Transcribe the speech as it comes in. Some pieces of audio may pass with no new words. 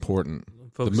important.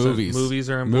 Focus the movies. Movies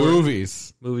are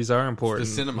important. Movies are important.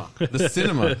 The cinema. The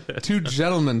cinema. Two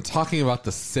gentlemen talking about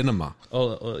the cinema.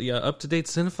 Oh, yeah. Up-to-date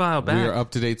cinephile back. We are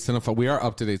up-to-date cinephile. We are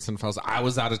up-to-date cinephiles. I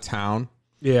was out of town.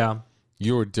 Yeah.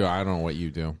 You were I don't know what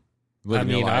you do.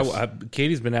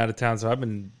 Katie's been out of town, so I've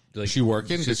been like. Is she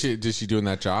working? Is she doing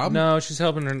that job? No, she's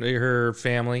helping her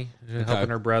family, helping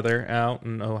her brother out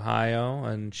in Ohio,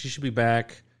 and she should be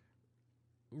back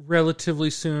relatively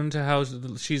soon to how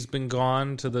she's been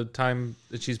gone, to the time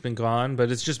that she's been gone.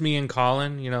 But it's just me and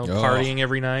Colin, partying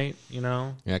every night,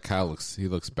 Yeah, Kyle looks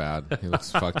bad. He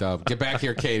looks fucked up. Get back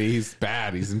here, Katie. He's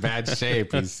bad. He's in bad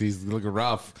shape. He's looking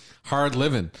rough. Hard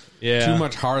living. Yeah. Too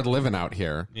much hard living out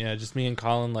here. Yeah, just me and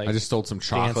Colin. Like, I just stole some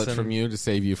chocolate dancing. from you to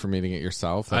save you from eating it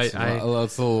yourself. That's a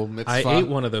little mitzvah. I ate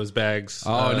one of those bags.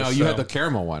 Oh, no, you had the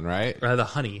caramel one, right? The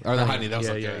honey. Or the honey. That was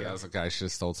okay. Yeah. That was okay. I should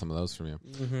have stole some of those from you.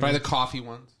 Mm-hmm. Probably the coffee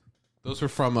ones. Those were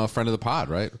from a friend of the pod,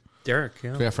 right? Derek,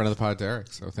 yeah. We have friend of the pod,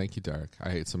 Derek. So thank you, Derek.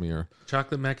 I ate some of your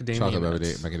chocolate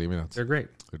macadamia nuts. They're great.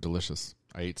 They're delicious.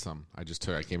 I ate some. I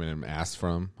came in and asked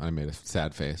for them. I made a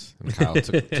sad face, and Kyle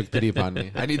took pity upon me.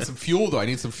 I need some fuel, though. I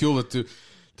need some fuel to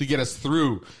get us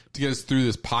through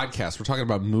this podcast. We're talking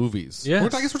about movies. Yeah, I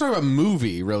guess we're talking about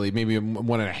movie, really. Maybe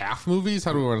 1.5 movies.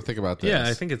 How do we want to think about this? Yeah,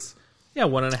 I think it's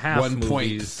 1.5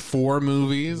 movies. 1.4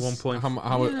 movies.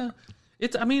 1.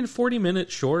 It's 40-minute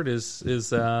short is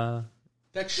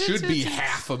that should be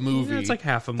half a movie. Yeah, it's like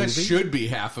half a movie. That should be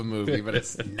half a movie, but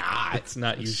it's not. It's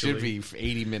not usually. It should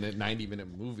be 80-minute,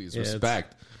 90-minute movies. Yeah,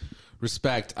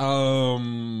 Respect. I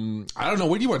don't know.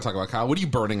 What do you want to talk about, Kyle? What are you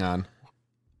burning on?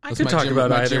 I could talk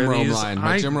about either of these.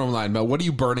 My Jim Rome line. But what are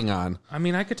you burning on?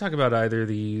 I could talk about either of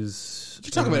these. You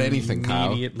can talk about anything, Kyle.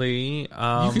 Immediately.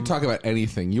 You could talk about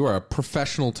anything. You are a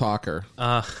professional talker.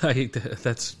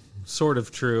 That's sort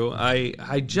of true.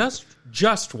 I just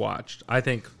watched, I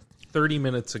think 30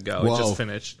 minutes ago. Whoa. It just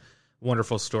finished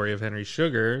Wonderful Story of Henry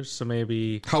Sugar. So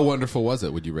maybe how wonderful was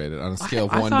it? Would you rate it on a scale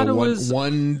of 1 to 1?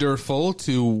 Wonderful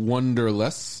to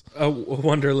wonderless.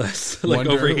 Wonderless, like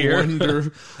over here.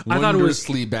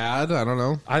 Wondrously bad. I don't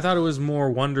know. I thought it was more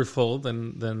wonderful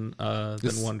than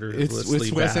wonderlessly it's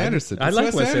bad. Wes Anderson. I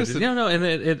like Wes Anderson. No,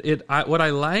 and what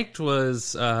I liked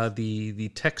was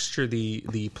the texture,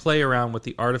 the play around with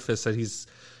the artifice that he's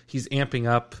amping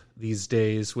up these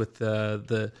days with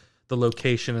the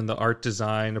location and the art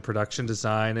design, the production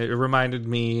design. It reminded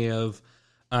me of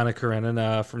Anna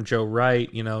Karenina from Joe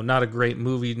Wright. Not a great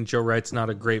movie, and Joe Wright's not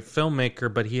a great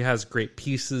filmmaker, but he has great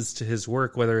pieces to his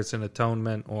work, whether it's in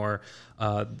Atonement or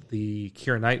the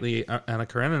Keira Knightley Anna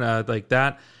Karenina. Like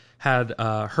that had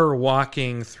her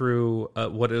walking through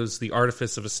what is the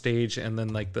artifice of a stage, and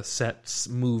then like the sets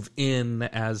move in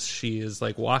as she is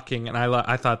like walking, and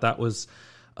I thought that was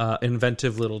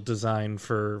inventive little design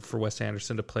for Wes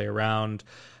Anderson to play around.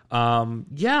 Wes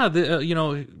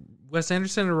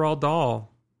Anderson and Roald Dahl,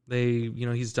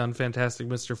 he's done Fantastic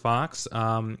Mr. Fox.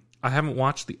 I haven't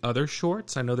watched the other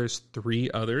shorts. I know there's 3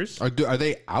 others. Are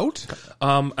they out?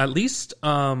 At least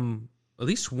one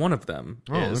of them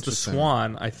is The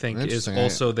Swan. I think is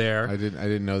also there. I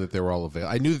didn't know that they were all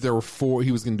available. I knew that there were 4.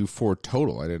 He was going to do 4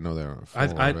 total. I didn't know there were 4.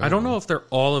 I don't know if they're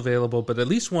all available, but at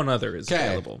least one other is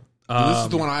available. This is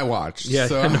the one I watched. Yeah,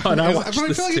 so, and I watched but I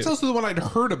this feel like it's too. also the one I'd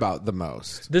heard about the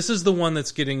most. This is the one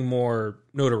that's getting more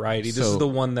notoriety. This is the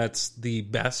one that's the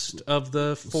best of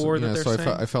the 4 that they're saying.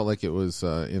 I felt like it was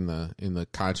in the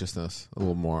consciousness a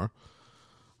little more.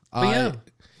 But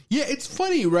yeah, it's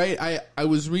funny, right? I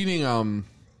was reading one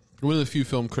of the few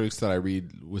film critics that I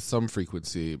read with some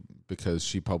frequency because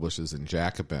she publishes in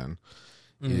Jacobin.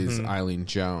 Is Eileen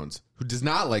Jones, who does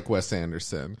not like Wes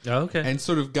Anderson. Oh, okay. And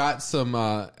sort of got some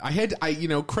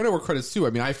credit where credit's due. I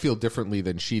mean, I feel differently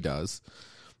than she does.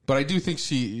 But I do think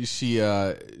she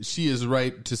is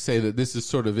right to say that this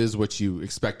is what you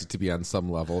expect it to be on some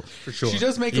level. For sure. She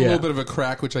does make a little bit of a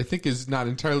crack, which I think is not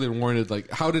entirely unwarranted. Like,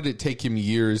 how did it take him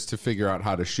years to figure out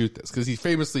how to shoot this? Because he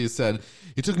famously has said,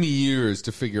 it took me years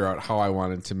to figure out how I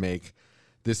wanted to make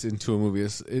this into a movie.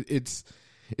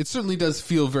 It certainly does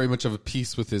feel very much of a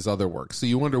piece with his other work. So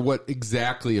you wonder what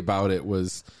exactly about it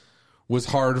was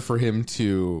hard for him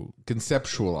to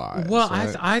conceptualize. Well,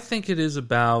 right? I think it is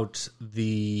about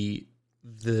the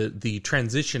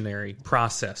transitionary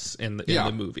process in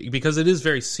the movie, because it is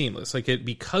very seamless.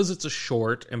 Because it's a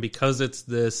short and because it's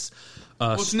this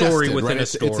story nested, within right? a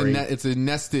story. It's a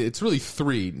nested. It's really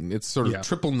 3. It's sort of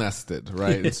triple nested,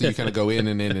 right? And so you kind of go in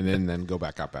and in and in, and then go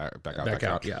back out, back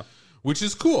out. Yeah, which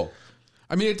is cool.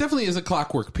 I mean, it definitely is a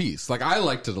clockwork piece. Like, I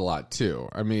liked it a lot, too.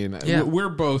 I mean, we're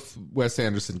both Wes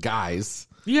Anderson guys.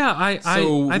 Yeah, I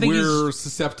think we're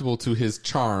susceptible to his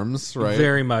charms, right?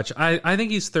 Very much. I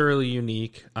think he's thoroughly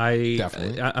unique.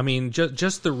 Definitely. I mean,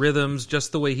 just the rhythms,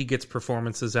 just the way he gets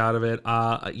performances out of it.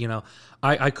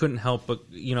 I couldn't help but,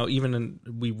 even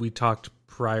we talked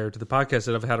prior to the podcast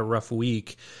that I've had a rough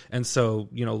week, and so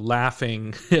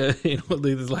laughing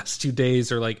the last 2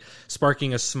 days or like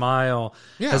sparking a smile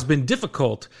has been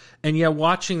difficult. And yet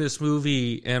watching this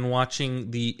movie and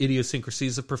watching the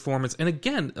idiosyncrasies of performance, and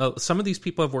again, some of these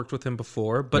people have worked with him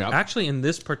before, but actually in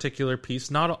this particular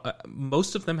piece,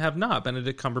 most of them have not.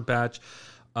 Benedict Cumberbatch,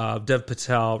 Dev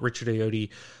Patel, Richard Ayoade.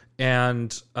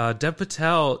 And Dev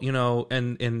Patel,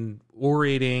 and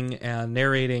orating and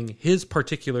narrating his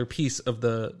particular piece of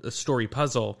the story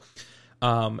puzzle.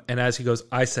 And as he goes,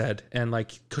 I said, and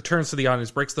like turns to the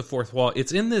audience, breaks the fourth wall.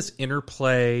 It's in this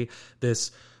interplay,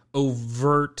 this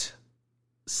overt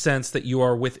sense that you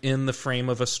are within the frame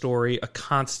of a story, a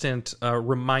constant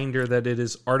reminder that it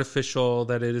is artificial,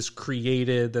 that it is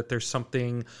created, that there's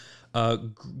something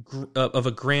of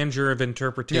a grandeur of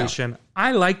interpretation.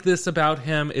 I like this about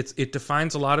him. It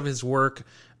defines a lot of his work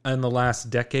in the last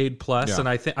decade plus, and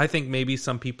I think maybe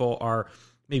some people are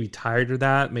maybe tired of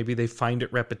that. Maybe they find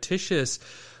it repetitious.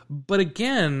 But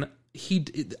again,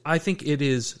 I think it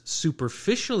is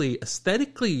superficially,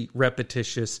 aesthetically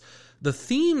repetitious. The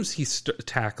themes he's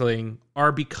tackling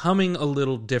are becoming a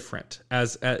little different.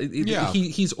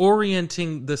 He's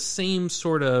orienting the same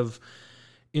sort of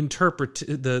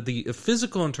the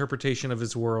physical interpretation of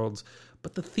his worlds,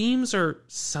 but the themes are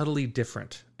subtly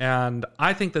different. And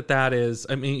I think that is,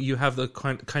 I mean, you have the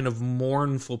kind of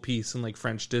mournful piece in like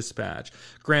French Dispatch.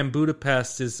 Grand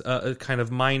Budapest is a kind of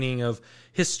mining of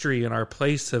history and our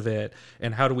place of it,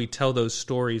 and how do we tell those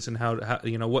stories, and how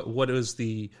what is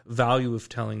the value of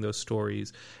telling those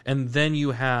stories. And then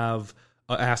you have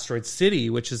Asteroid City,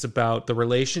 which is about the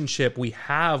relationship we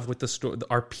have with the story,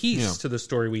 our piece to the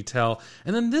story we tell.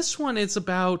 And then this one, it's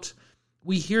about,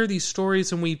 we hear these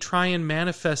stories and we try and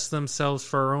manifest themselves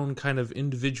for our own kind of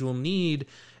individual need.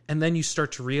 And then you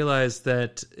start to realize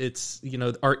that it's,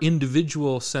 our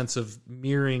individual sense of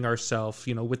mirroring ourselves,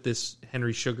 with this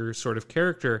Henry Sugar sort of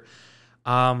character,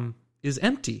 is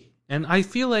empty. And I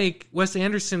feel like Wes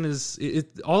Anderson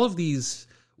all of these,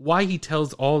 why he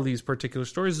tells all of these particular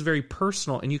stories is very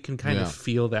personal, and you can kind of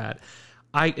feel that.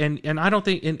 I don't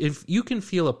think, and if you can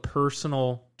feel a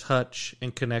personal touch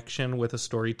and connection with a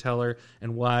storyteller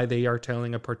and why they are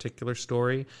telling a particular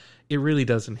story, it really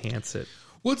does enhance it.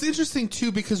 Well, it's interesting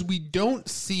too, because we don't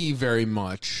see very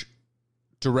much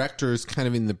directors kind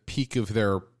of in the peak of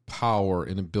their power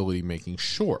and ability making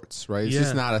shorts, right? It's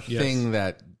just not a thing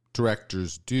that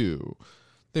directors do.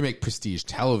 They make prestige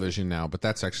television now, but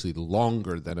that's actually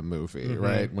longer than a movie,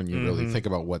 right? When you really think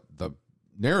about what the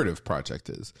narrative project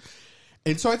is.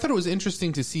 And so I thought it was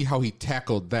interesting to see how he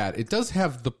tackled that. It does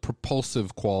have the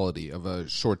propulsive quality of a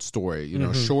short story.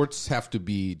 Shorts have to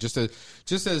be, just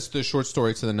as the short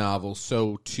story to the novel,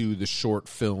 so to the short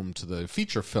film to the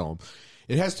feature film.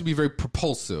 It has to be very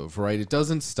propulsive, right? It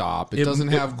doesn't stop. It doesn't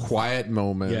have quiet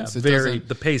moments.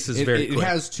 The pace is very quick. It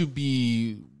has to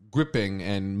be gripping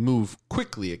and move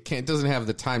quickly. It doesn't have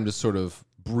the time to sort of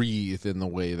breathe in the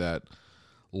way that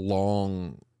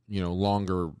longer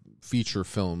feature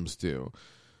films do.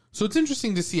 So it's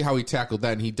interesting to see how he tackled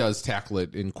that, and he does tackle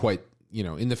it in quite,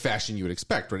 in the fashion you would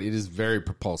expect, right? It is very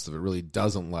propulsive. It really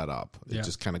doesn't let up. It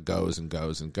just kind of goes and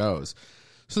goes and goes.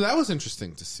 So that was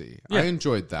interesting to see. Yeah. I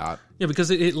enjoyed that. Yeah,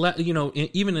 because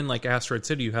even in like Asteroid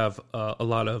City, you have a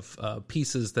lot of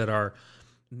pieces that are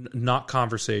not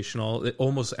conversational,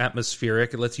 almost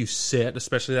atmospheric. It lets you sit,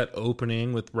 especially that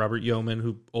opening with Robert Yeoman,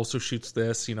 who also shoots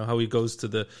this, how he goes to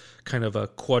the kind of a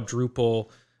quadruple,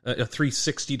 a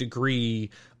 360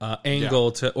 degree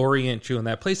angle to orient you in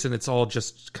that place. And it's all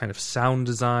just kind of sound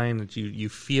design that you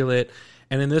feel it.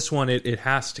 And in this one, it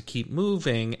has to keep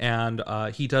moving. And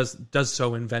he does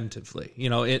so inventively,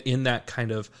 in that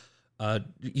kind of, and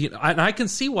I can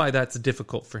see why that's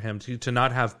difficult for him to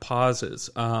not have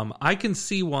pauses. I can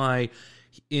see why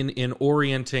in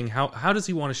orienting, how does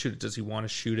he want to shoot it? Does he want to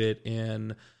shoot it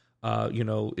in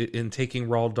taking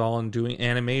raw doll and doing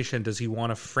animation? Does he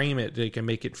want to frame it? They can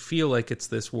make it feel like it's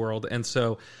this world. And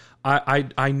so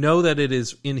I know that it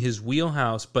is in his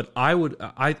wheelhouse, but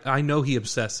I know he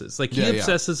obsesses. Like he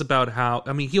obsesses about how,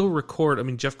 he'll record.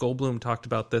 Jeff Goldblum talked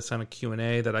about this on a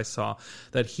Q&A that I saw,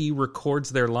 that he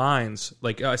records their lines.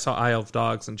 Like I saw Isle of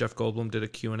Dogs and Jeff Goldblum did a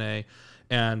Q&A,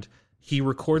 and he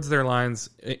records their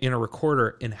lines in a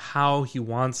recorder and how he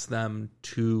wants them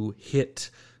to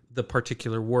hit the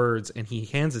particular words and he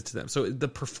hands it to them. So the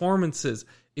performances,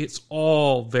 it's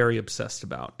all very obsessed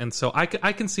about. And so I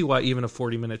can see why even a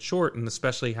 40-minute short, and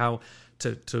especially how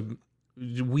to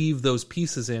weave those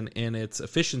pieces in its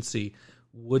efficiency,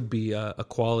 would be a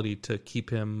quality to keep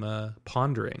him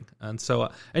pondering. And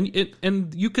so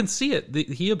and you can see it.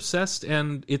 He obsessed,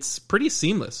 and it's pretty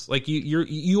seamless. Like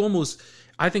you almost,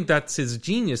 I think that's his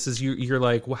genius. Is you're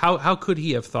like, well, how could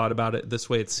he have thought about it this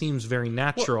way? It seems very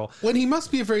natural. Well, he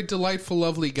must be a very delightful,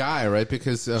 lovely guy, right?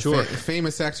 Because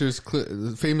famous actors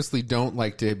famously don't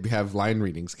like to have line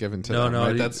readings given to them.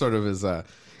 Right? That sort of is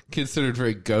considered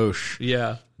very gauche.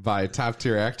 Yeah. By top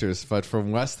tier actors, but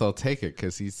from Wes they'll take it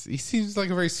because he seems like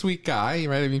a very sweet guy,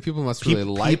 right? I mean, people must really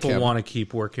like him. People want to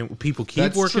keep working. People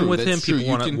keep working with him. People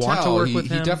want to work with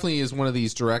him. He definitely is one of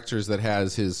these directors that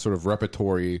has his sort of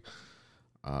repertory,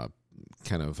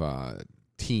 kind of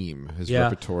team, his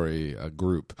repertory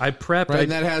group. I prepped, right?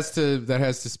 And that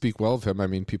has to speak well of him. I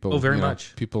mean, people. Oh, very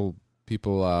much. People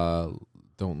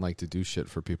don't like to do shit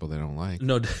for people they don't like.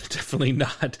 No, definitely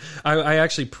not. I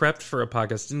actually prepped for a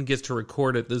podcast. Didn't get to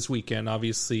record it this weekend.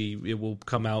 Obviously, it will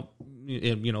come out,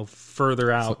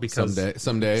 further out because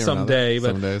someday.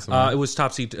 But it was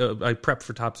Topsy. I prepped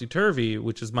for Topsy Turvy,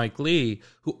 which is Mike Leigh,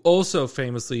 who also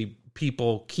famously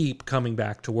people keep coming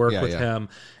back to work with him,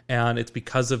 and it's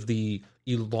because of the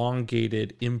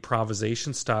elongated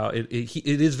improvisation style. It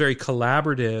is very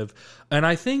collaborative, and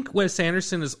I think Wes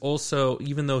Anderson is also,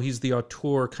 even though he's the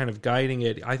auteur kind of guiding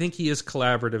it, I think he is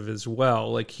collaborative as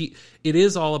well. Like it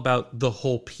is all about the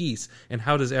whole piece and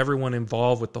how does everyone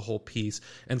involve with the whole piece.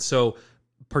 And so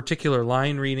particular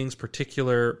line readings,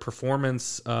 particular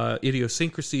performance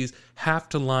idiosyncrasies have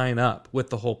to line up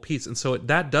with the whole piece, and so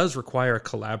that does require a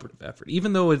collaborative effort,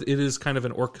 even though it is kind of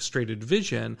an orchestrated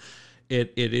vision.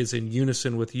 It is in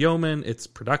unison with Yeoman, its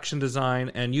production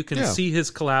design, and you can see his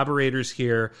collaborators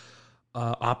here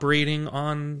operating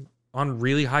on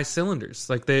really high cylinders.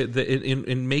 Like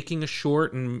in making a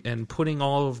short and putting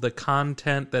all of the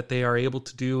content that they are able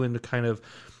to do into kind of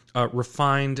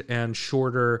refined and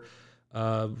shorter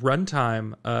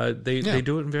runtime. They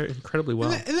do it very incredibly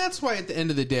well, and that's why at the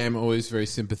end of the day, I'm always very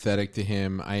sympathetic to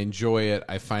him. I enjoy it.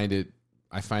 I find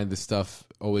the stuff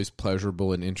always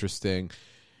pleasurable and interesting.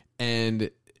 And,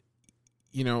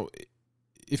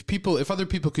 if other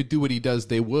people could do what he does,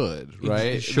 they would,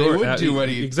 right? Sure. They would do what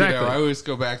he, exactly. I always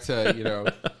go back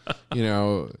to,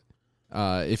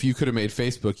 if you could have made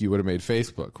Facebook, you would have made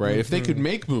Facebook, right? Mm-hmm. If they could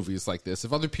make movies like this,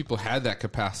 if other people had that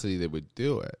capacity, they would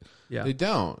do it. Yeah. They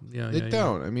don't. They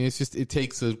don't. I mean, it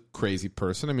takes a crazy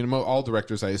person. I mean, all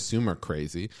directors, I assume, are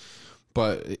crazy,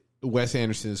 but Wes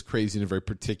Anderson is crazy in a very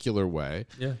particular way.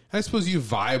 Yeah. I suppose you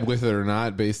vibe with it or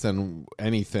not based on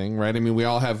anything, right? I mean, we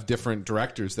all have different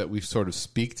directors that we sort of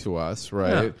speak to us,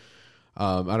 right? Yeah.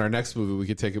 On our next movie, we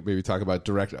could maybe talk about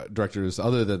directors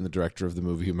other than the director of the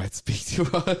movie who might speak to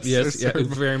us. Yes,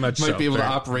 very much might so. be able to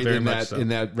operate in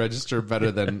that register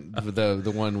better than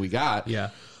the one we got.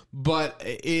 Yeah. But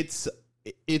it's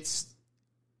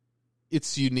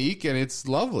unique and it's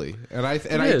lovely, and I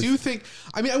do think.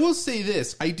 I mean, I will say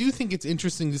this: I do think it's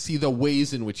interesting to see the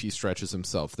ways in which he stretches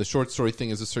himself. The short story thing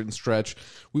is a certain stretch.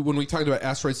 When we talked about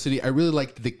Asteroid City, I really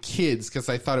liked the kids because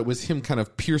I thought it was him kind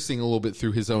of piercing a little bit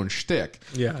through his own shtick.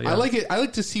 Yeah. I like it. I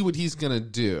like to see what he's gonna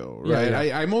do. Right.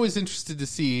 Yeah. I'm always interested to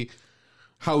see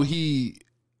how he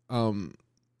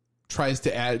tries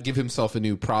to give himself a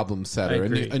new problem setter,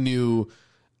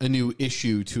 a new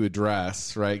issue to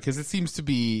address, right? Because it seems to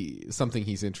be something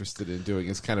he's interested in doing,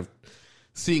 is kind of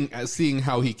seeing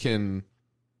how he can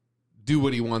do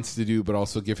what he wants to do, but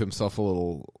also give himself a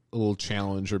little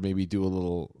challenge, or maybe do a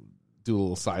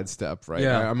little sidestep, right?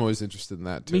 Yeah. I'm always interested in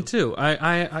that too. Me too.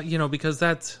 I because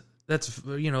that's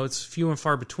it's few and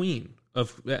far between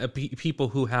of people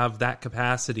who have that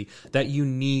capacity, that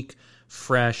unique,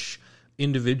 fresh,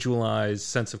 individualized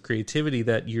sense of creativity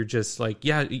that you're just like,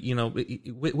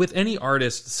 with any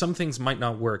artist, some things might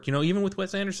not work. Even with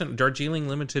Wes Anderson, Darjeeling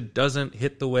Limited doesn't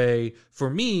hit the way for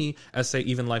me as, say,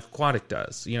 even Life Aquatic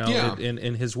does,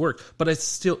 in his work. But it's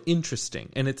still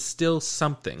interesting, and it's still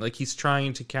something. Like, he's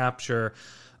trying to capture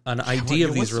an idea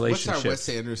of these relationships. What's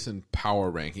our Wes Anderson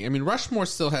power ranking? I mean, Rushmore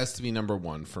still has to be number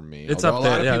one for me. It's Although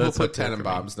up there. A lot of people put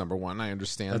Tenenbaum's number one. I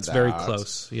understand that's that. very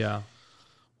close. Yeah.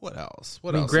 What else?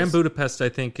 Grand Budapest, I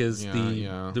think, is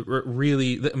the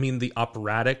really. The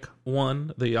operatic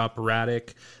one, the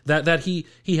operatic that he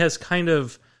has kind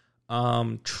of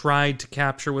tried to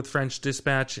capture with French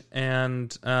Dispatch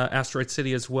and Asteroid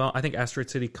City as well. I think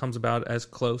Asteroid City comes about as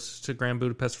close to Grand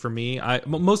Budapest for me.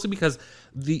 Mostly because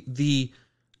the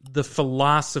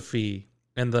philosophy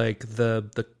and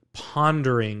the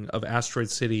pondering of Asteroid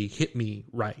City hit me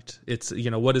right. It's,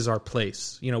 what is our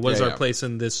place? What is our place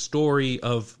in this story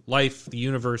of life, the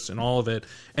universe, and all of it,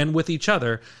 and with each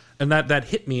other? And that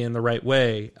hit me in the right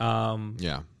way.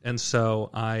 And so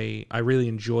I really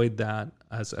enjoyed that,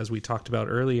 as we talked about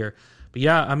earlier. But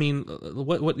yeah, I mean,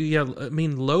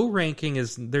 low ranking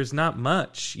is, there's not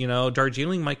much.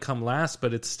 Darjeeling might come last,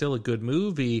 but it's still a good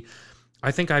movie.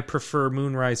 I think I prefer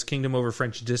Moonrise Kingdom over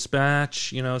French Dispatch,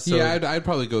 So, yeah, I'd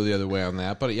probably go the other way on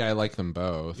that, but yeah, I like them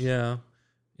both. Yeah.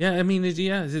 Yeah, I mean,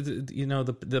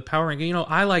 the Power Ranking.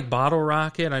 I like Bottle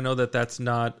Rocket. I know that's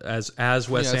not as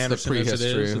Wes Anderson as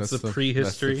it is. It's the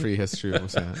prehistory. That's the prehistory of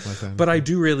Wes Anderson. But I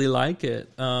do really like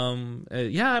it.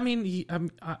 I mean,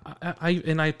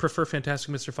 I prefer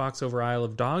Fantastic Mr. Fox over Isle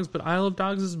of Dogs, but Isle of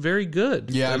Dogs is very good.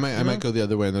 Yeah, I might go the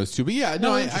other way on those two. But yeah,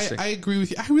 I agree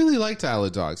with you. I really liked Isle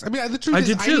of Dogs. I mean, the truth is,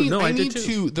 did too. I need did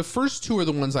too. The first two are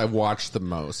the ones I watched the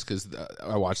most because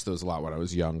I watched those a lot when I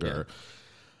was younger. Yeah.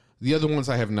 The other ones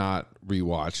I have not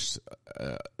rewatched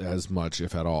as much,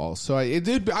 if at all. So I'd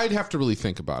have to really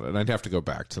think about it. I'd have to go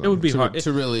back to them. It would be hard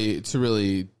to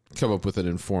really come up with an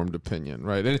informed opinion,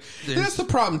 right? And that's the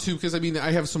problem too, because I mean I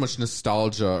have so much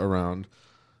nostalgia around,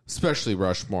 especially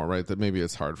Rushmore, right? That maybe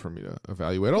it's hard for me to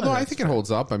evaluate. Although I think it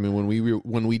holds up. I mean,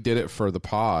 when we did it for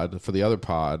the other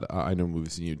pod, I Know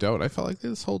Movies and You Don't. I felt like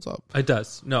this holds up. It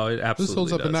does. No, it absolutely this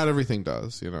holds up, does. And not everything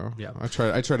does. Yeah. I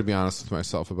try to be honest with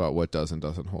myself about what does and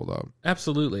doesn't hold up.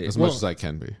 Absolutely, as much as I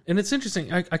can be. And it's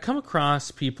interesting. I come across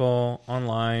people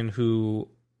online who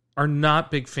are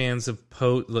not big fans of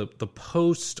the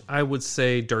post, I would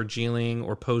say, Darjeeling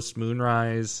or post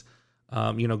Moonrise.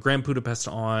 Grand Budapest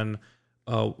on.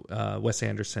 Wes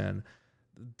Anderson,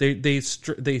 they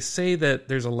say that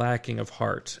there's a lacking of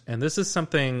heart, and this is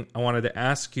something I wanted to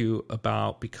ask you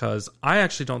about because I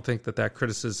actually don't think that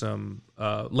criticism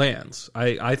lands.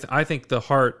 I think the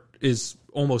heart is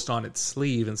almost on its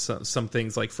sleeve in some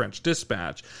things like French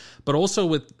Dispatch, but also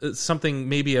with something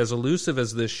maybe as elusive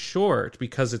as this short,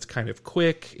 because it's kind of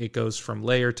quick, it goes from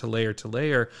layer to layer to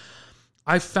layer.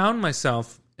 I found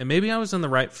myself, and maybe I was in the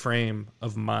right frame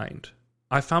of mind,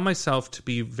 I found myself to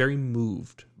be very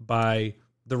moved by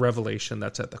the revelation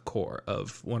that's at the core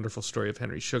of Wonderful Story of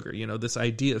Henry Sugar. This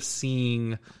idea of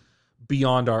seeing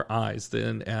beyond our eyes.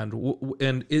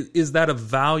 And is that a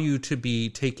value to be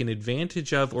taken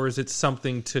advantage of, or is it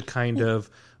something to kind of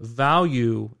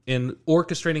value in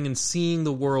orchestrating and seeing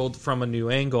the world from a new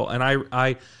angle? And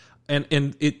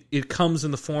it comes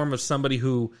in the form of somebody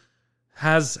who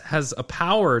has a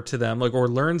power to them, or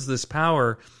learns this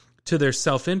power to their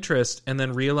self-interest, and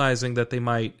then realizing that they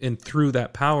might, and through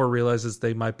that power realizes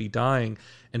they might be dying,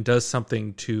 and does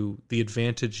something to the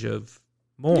advantage of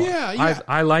more. Yeah.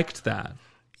 I liked that.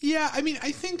 Yeah, I mean,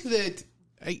 I think that,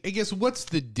 I guess, what's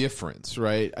the difference,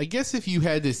 right? I guess if you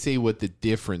had to say what the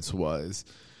difference was,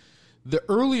 the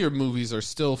earlier movies are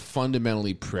still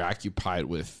fundamentally preoccupied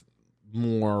with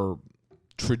more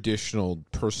traditional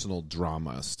personal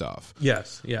drama stuff.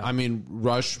 Yes, yeah. I mean,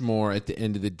 Rushmore at the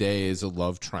end of the day is a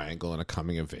love triangle and a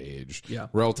coming of age. Yeah.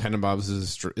 Royal Tenenbaums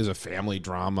is a family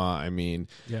drama. I mean,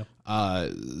 yeah.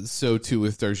 So too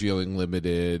with Darjeeling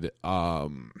Limited.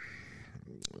 Coming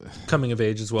of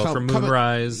age as well for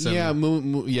Moonrise.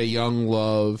 Young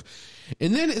Love.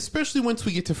 And then, especially once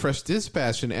we get to Fresh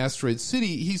Dispatch and Asteroid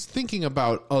City, he's thinking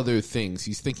about other things.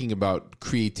 He's thinking about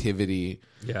creativity.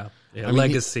 Yeah.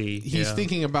 Legacy. He's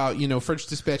thinking about, French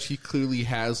Dispatch, he clearly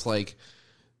has,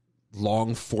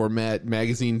 long format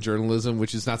magazine journalism,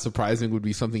 which is not surprising, would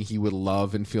be something he would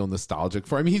love and feel nostalgic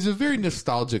for. I mean, he's a very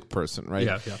nostalgic person, right?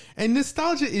 Yeah. And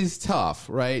nostalgia is tough,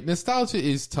 right? Nostalgia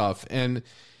is tough, and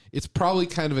it's probably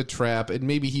kind of a trap, and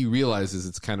maybe he realizes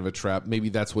it's kind of a trap. Maybe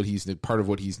that's what part of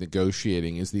what he's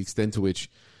negotiating, is the extent to which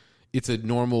it's a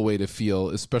normal way to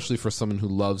feel, especially for someone who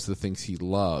loves the things he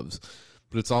loves.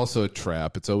 But it's also a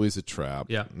trap. It's always a trap.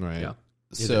 Yeah. Right. Yeah.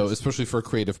 So, especially for a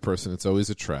creative person, it's always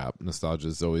a trap. Nostalgia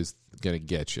is always going to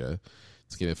get you.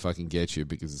 It's going to fucking get you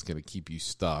because it's going to keep you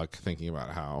stuck thinking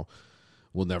about how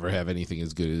we'll never have anything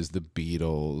as good as the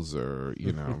Beatles, or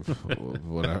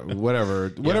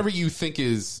whatever you think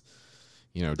is,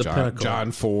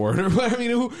 John Ford, or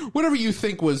whatever you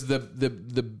think was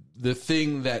the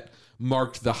thing that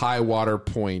marked the high water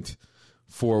point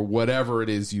for whatever it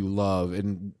is you love,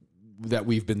 and that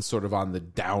we've been sort of on the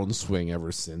downswing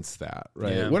ever since that,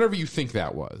 right? Yeah. Whatever you think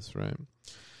that was, right?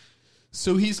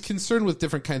 So he's concerned with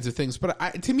different kinds of things, but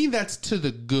to me, that's to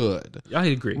the good. I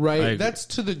agree. Right? That's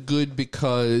to the good,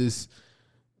 because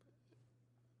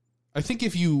I think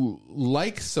if you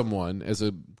like someone as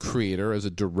a creator, as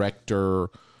a director,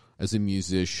 as a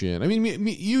musician. I mean,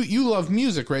 you love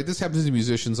music, right? This happens to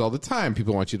musicians all the time.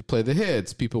 People want you to play the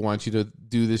hits. People want you to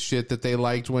do the shit that they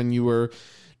liked when you were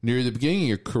near the beginning of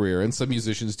your career. And some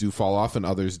musicians do fall off and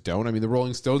others don't. I mean, the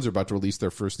Rolling Stones are about to release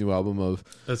their first new album of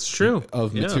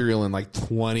material in like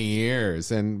 20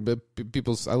 years. And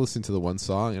I listened to the one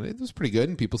song and it was pretty good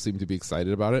and people seem to be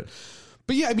excited about it.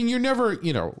 But yeah, I mean, you're never,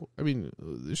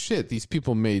 shit, these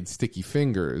people made Sticky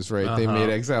Fingers, right? They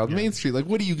made Exiled Main Street. Like,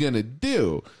 what are you going to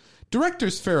do?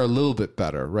 Directors fare a little bit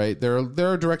better, right? There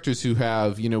are directors who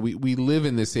have, we live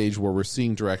in this age where we're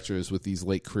seeing directors with these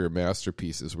late career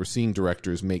masterpieces. We're seeing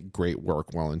directors make great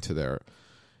work well into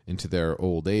their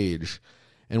old age.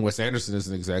 And Wes Anderson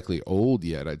isn't exactly old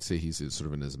yet. I'd say he's sort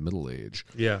of in his middle age.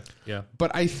 Yeah.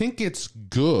 But I think it's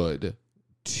good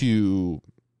to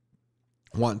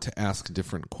want to ask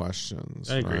different questions.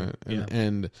 I agree. Right? Yeah.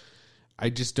 And I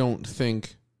just don't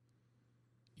think,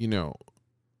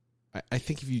 I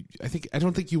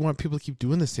don't think you want people to keep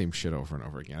doing the same shit over and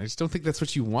over again. I just don't think that's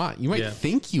what you want. You might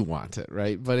think you want it,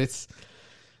 right? But it's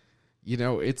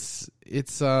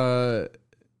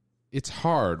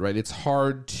hard, right? It's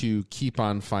hard to keep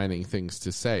on finding things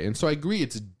to say. And so I agree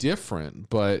it's different,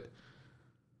 but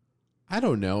I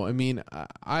don't know. I mean,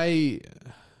 I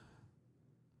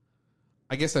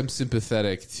guess I'm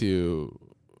sympathetic to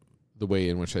the way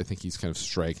in which I think he's kind of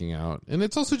striking out. And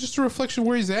it's also just a reflection of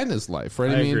where he's at in his life,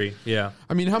 right? I agree, yeah.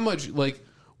 I mean, how much,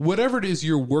 whatever it is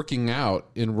you're working out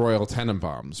in Royal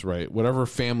Tenenbaums, right? Whatever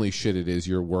family shit it is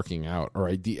you're working out, or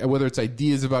whether it's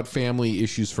ideas about family,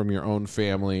 issues from your own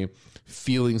family,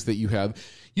 feelings that you have,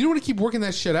 you don't want to keep working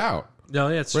that shit out. No,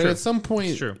 yeah, it's right? true. At some point,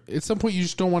 you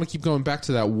just don't want to keep going back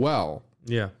to that well.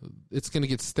 Yeah. It's going to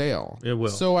get stale. It will.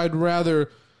 So I'd rather...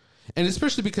 And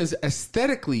especially because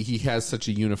aesthetically he has such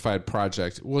a unified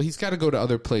project. Well, he's got to go to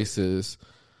other places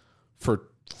for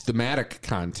thematic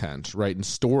content, right, and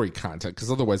story content, because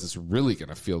otherwise it's really going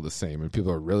to feel the same, and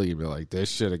people are really going to be like, this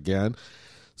shit again.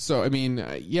 So, I mean,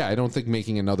 I don't think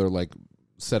making another,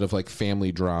 set of,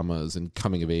 family dramas and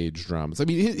coming-of-age dramas. I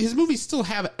mean, his movies still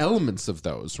have elements of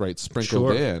those, right,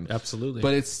 sprinkled in. Absolutely.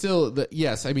 But it's still,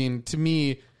 yes, I mean, to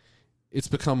me, it's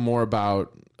become more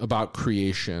about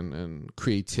creation and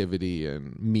creativity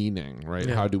and meaning, right?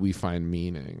 Yeah. How do we find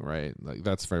meaning, right?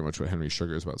 That's very much what Henry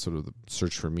Sugar is about, sort of the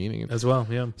search for meaning as well.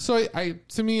 Yeah. So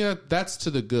to me, that's to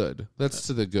the good. That's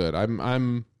to the good.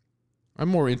 I'm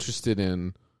more interested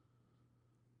in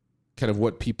kind of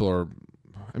what people are.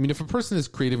 I mean, if a person is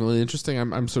creatively interesting,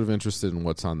 I'm sort of interested in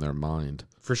what's on their mind.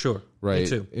 For sure. Right. Me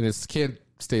too. And it can't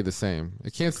stay the same.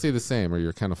 It can't stay the same, or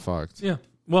you're kind of fucked. Yeah.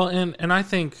 Well, and I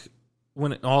think,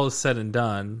 when it all is said and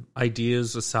done,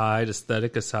 ideas aside,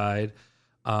 aesthetic aside,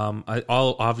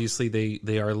 obviously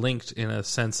they are linked in a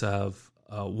sense of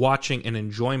watching and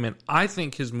enjoyment. I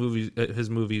think his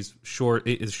movies,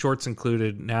 shorts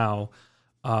included now,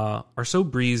 are so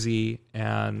breezy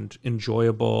and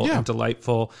enjoyable and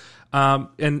delightful,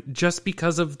 and just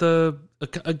because of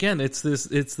it's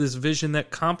this vision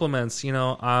that complements,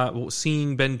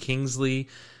 seeing Ben Kingsley,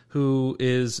 who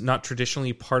is not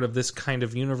traditionally part of this kind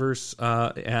of universe,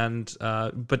 but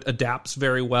adapts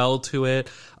very well to it.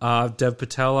 Dev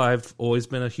Patel, I've always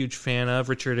been a huge fan of.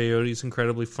 Richard Ayoade's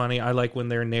incredibly funny. I like when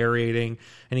they're narrating,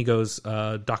 and he goes,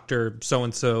 Dr.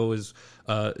 So-and-so is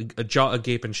a jaw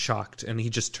agape and shocked, and he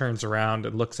just turns around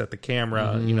and looks at the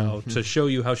camera, to show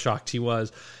you how shocked he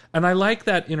was. And I like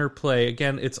that interplay.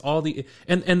 Again, it's all the...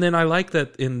 And then I like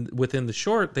that within the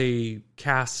short, they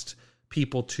cast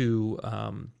people to...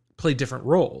 play different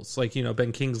roles,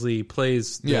 Ben Kingsley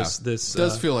plays this. It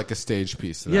does feel like a stage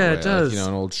piece. It does.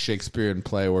 An old Shakespearean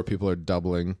play where people are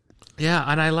doubling. Yeah,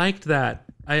 and I liked that.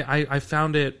 I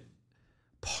found it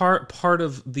part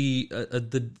of the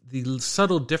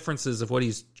subtle differences of what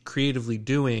he's creatively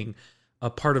doing.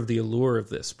 A part of the allure of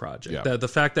this project. Yeah. The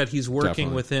fact that he's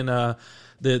working within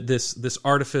this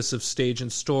artifice of stage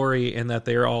and story, and that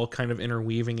they're all kind of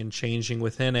interweaving and changing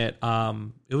within it.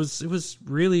 It was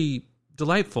really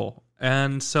delightful.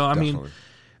 And so delightful.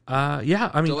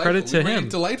 Credit to him.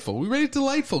 We rated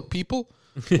delightful, people.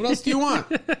 What else do you want?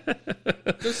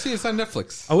 Go see us on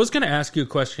Netflix. I was going to ask you a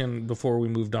question before we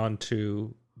moved on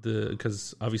to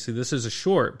because obviously this is a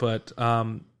short, but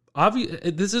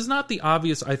this is not the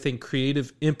obvious, I think,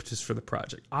 creative impetus for the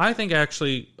project. I think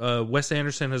actually Wes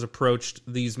Anderson has approached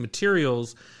these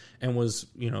materials and was,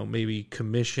 maybe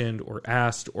commissioned or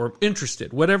asked or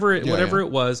interested, whatever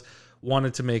it was,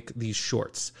 wanted to make these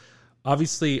shorts.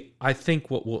 Obviously, I think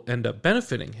what will end up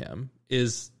benefiting him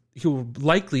is he will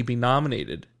likely be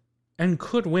nominated and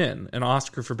could win an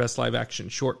Oscar for Best Live Action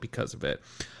Short because of it.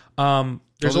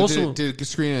 There's also did it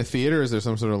screen in a theater? Is there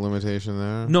some sort of limitation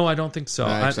there? no, I don't think so.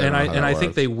 I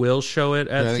think they will show it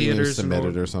at theaters. You submit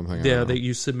it or something. Yeah, that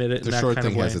you submit it. The short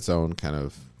thing has its own kind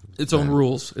of own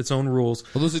rules. Its own rules.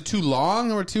 Well, is it too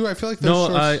long or too? I feel like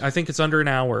no. I think it's under an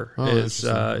hour. Is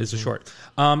a short.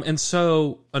 And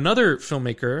so another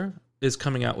filmmaker is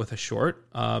coming out with a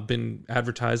short, been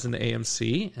advertised in the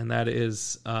AMC, and that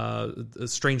is A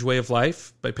Strange Way of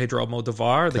Life by Pedro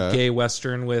Almodovar, the gay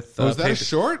western with... is that a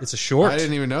short? It's a short. I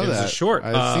didn't even know that. It's a short.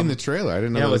 I've seen the trailer. I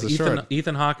didn't know it was a short.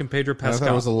 Ethan Hawke and Pedro Pascal. I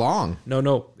thought it was a long.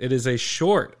 No, it is a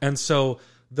short. And so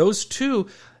those two...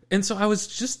 And so I was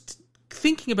just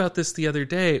thinking about this the other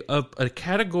day, of a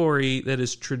category that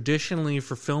is traditionally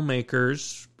for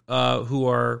filmmakers... who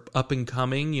are up and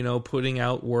coming, putting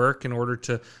out work in order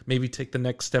to maybe take the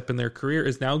next step in their career,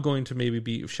 is now going to maybe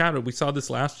be shadowed. We saw this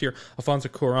last year. Alfonso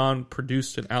Cuarón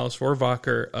produced an Alice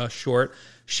Rohrwacher short.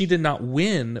 She did not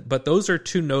win, but those are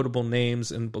two notable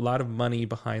names and a lot of money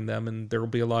behind them, and there will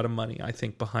be a lot of money, I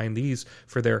think, behind these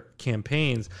for their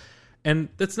campaigns. And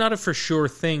that's not a for sure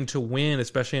thing to win,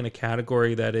 especially in a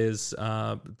category that is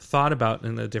thought about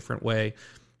in a different way.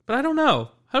 But I don't know.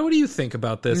 What do you think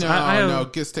about this? No,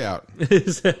 stay out.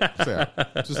 Stay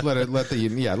out. Just let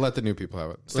the new people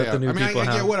have it. Stay out.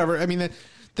 I get whatever. I mean,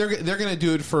 they're going to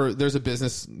do it for. There's a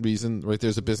business reason, right?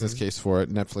 There's a business case for it.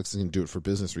 Netflix is going to do it for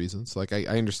business reasons. Like I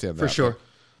understand that for sure.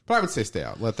 But I would say stay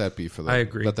out. Let that be for the. I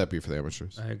agree. Let that be for the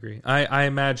amateurs. I agree. I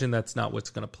imagine that's not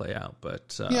what's going to play out,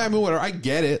 but yeah, I mean, whatever. I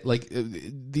get it. Like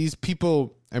these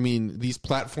people. I mean, these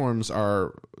platforms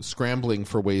are scrambling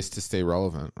for ways to stay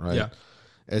relevant, right? Yeah.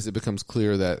 As it becomes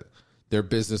clear that their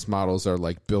business models are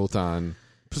like built on,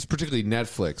 particularly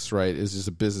Netflix, right? Is just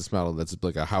a business model that's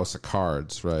like a house of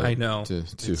cards, right? I know to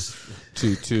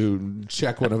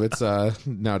check one of its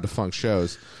now defunct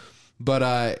shows,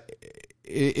 but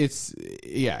it's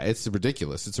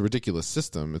ridiculous. It's a ridiculous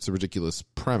system. It's a ridiculous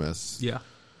premise. Yeah,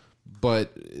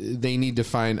 but they need to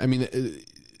find. I mean.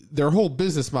 Their whole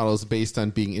business model is based on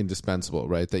being indispensable,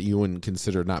 right? That you wouldn't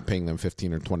consider not paying them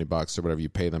 $15 or $20 or whatever you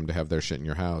pay them to have their shit in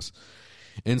your house.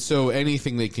 And so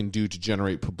anything they can do to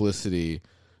generate publicity,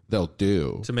 they'll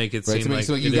do. To make it seem like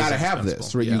you got to have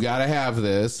this, right? Yeah. You got to have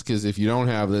this because if you don't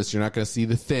have this, you're not going to see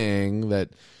the thing that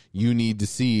you need to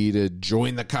see to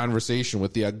join the conversation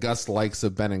with the august likes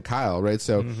of Ben and Kyle, right?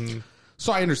 So...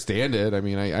 So I understand it. I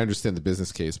mean, I understand the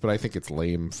business case, but I think it's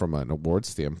lame from an award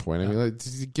standpoint. I mean,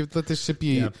 let this shit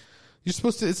be. Yeah. It's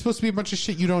supposed to be a bunch of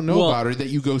shit you don't know about or that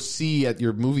you go see at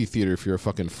your movie theater if you're a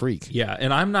fucking freak. Yeah,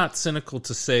 and I'm not cynical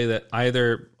to say that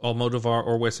either Almodovar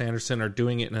or Wes Anderson are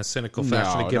doing it in a cynical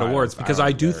fashion to get awards because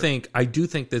I do think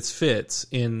this fits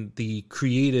in the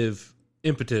creative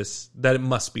impetus that it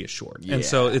must be a short. Yeah. And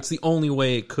so it's the only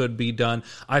way it could be done.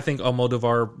 I think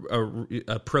Almodovar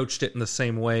approached it in the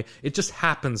same way. It just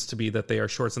happens to be that they are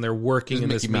shorts and they're working in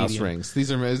this medium. Mickey Mouse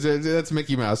rings. That's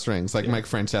Mickey Mouse rings. Like Mike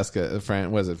Francesca,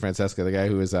 Francesca, the guy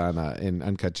who was on in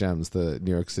Uncut Gems, the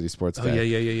New York City sports guy.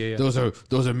 Yeah. Those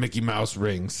are Mickey Mouse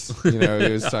rings. He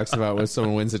always talks about when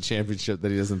someone wins a championship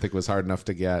that he doesn't think was hard enough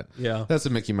to get. Yeah. That's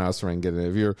a Mickey Mouse ring.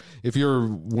 If you're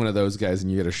one of those guys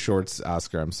and you get a shorts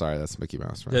Oscar, I'm sorry, that's Mickey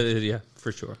Mouse, right? Yeah,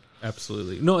 for sure,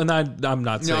 absolutely. No, and I'm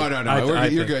not saying no.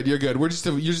 You're good. You're good. You're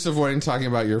just avoiding talking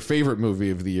about your favorite movie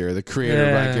of the year, The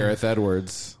Creator by Gareth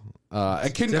Edwards. I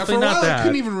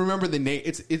couldn't even remember the name.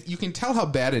 You can tell how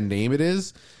bad a name it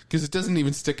is because it doesn't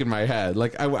even stick in my head.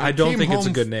 Like I don't think it's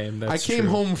a good name. I came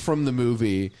home from the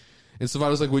movie. And so if I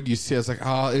was like, "What do you see?" I was like,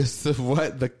 "Oh, it's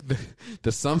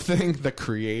the something, The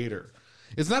Creator."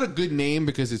 It's not a good name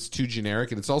because it's too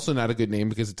generic, and it's also not a good name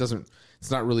because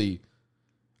it's not really.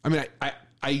 I mean,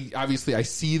 I obviously I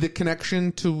see the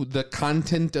connection to the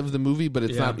content of the movie, but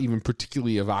it's not even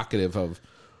particularly evocative of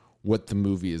what the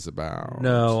movie is about.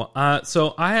 No.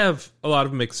 So I have a lot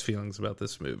of mixed feelings about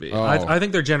this movie. Oh. I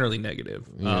think they're generally negative.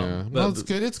 Yeah. Well, it's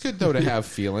good. It's good, though, to have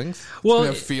feelings. Well, to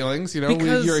have feelings.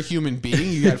 You're a human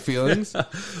being. You got feelings.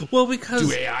 Well, because...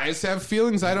 Do AIs have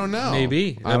feelings? I don't know.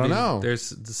 Maybe. I don't know.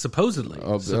 There's supposedly.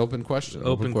 Open question.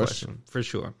 Open question, for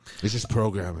sure. It's just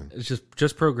programming. It's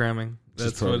just programming.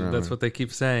 That's what they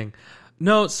keep saying.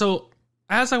 No, so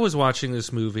as I was watching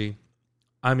this movie...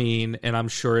 I mean, and I'm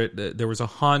sure there was a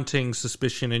haunting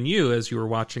suspicion in you as you were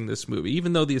watching this movie,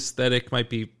 even though the aesthetic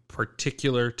might be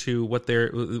particular to what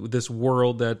this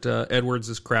world that Edwards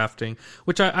is crafting,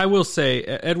 which I will say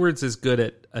Edwards is good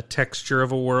at a texture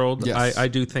of a world. Yes. I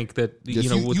do think that,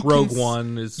 with Rogue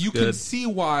One is you good. Can see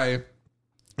why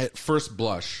at first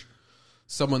blush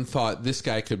someone thought this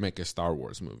guy could make a Star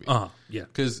Wars movie. Yeah.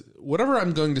 Because whatever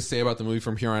I'm going to say about the movie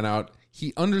from here on out,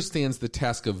 he understands the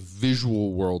task of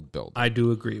visual world building. I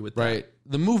do agree with that. Right?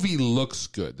 The movie looks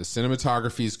good. The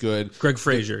cinematography is good. Greg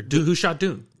Fraser, who shot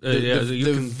Dune.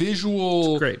 The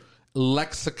visual great.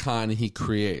 lexicon he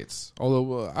creates.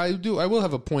 Although I will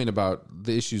have a point about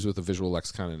the issues with the visual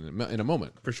lexicon in a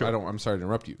moment. For sure. I'm sorry to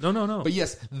interrupt you. No. But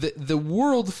yes, the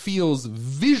world feels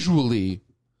visually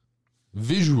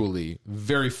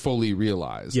very fully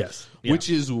realized. Yes. Yeah. Which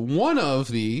is one of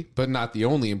the, but not the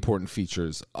only important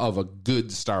features of a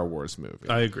good Star Wars movie.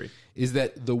 I agree. Is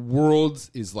that the world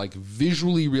is like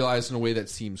visually realized in a way that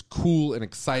seems cool and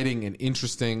exciting and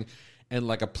interesting and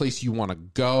like a place you want to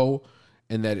go,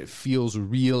 and that it feels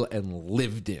real and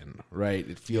lived in, right?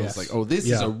 It feels like, oh, this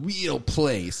is a real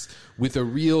place with a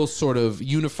real sort of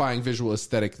unifying visual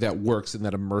aesthetic that works and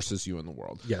that immerses you in the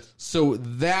world. Yes. So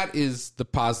that is the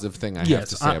positive thing I have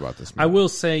to say about this movie. I will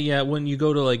say, when you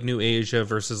go to like New Asia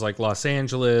versus like Los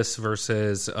Angeles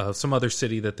versus some other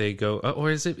city that they go,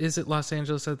 or is it Los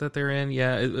Angeles that they're in?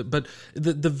 Yeah, but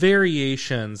the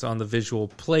variations on the visual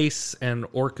place and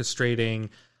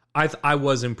orchestrating, I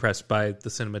was impressed by the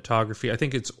cinematography. I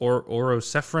think it's Oro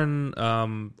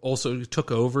Sefron also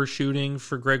took over shooting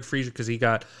for Greg Fraser because he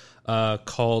got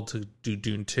called to do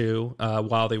Dune 2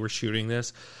 while they were shooting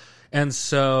this. And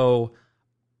so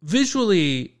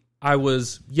visually, I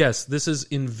was, yes, this is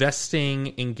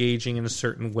investing, engaging in a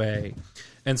certain way.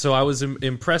 And so I was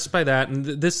impressed by that. And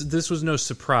this was no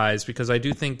surprise because I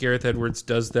do think Gareth Edwards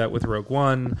does that with Rogue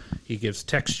One. He gives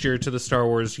texture to the Star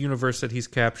Wars universe that he's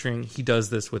capturing. He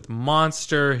does this with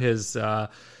Monster, his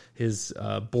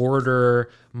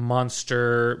border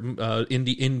monster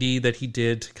indie that he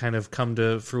did to kind of come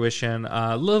to fruition.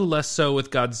 A little less so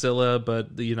with Godzilla,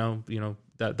 but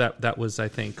that was, I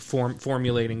think,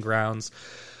 formulating grounds.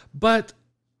 But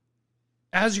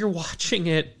as you're watching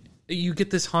it, you get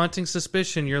this haunting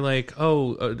suspicion. You're like,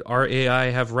 our AI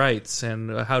have rights,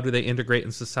 and how do they integrate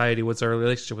in society? What's our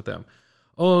relationship with them?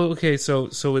 Oh, okay, so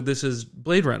this is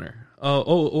Blade Runner.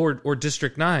 Or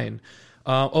District 9.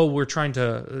 We're trying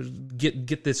to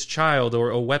get this child or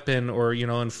a weapon, or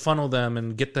and funnel them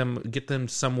and get them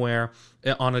somewhere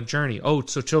on a journey. Oh,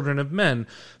 so Children of Men.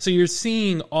 So you're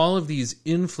seeing all of these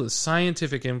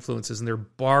scientific influences, and they're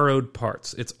borrowed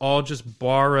parts. It's all just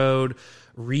borrowed,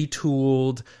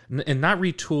 retooled, and not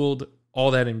retooled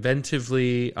all that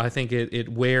inventively. I think it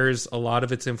wears a lot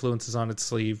of its influences on its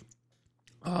sleeve.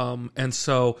 And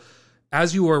so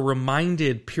as you are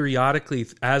reminded periodically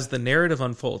as the narrative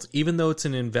unfolds, even though it's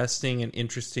an investing and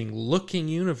interesting looking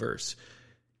universe,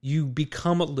 you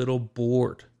become a little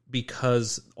bored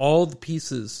because all the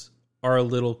pieces are a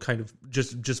little kind of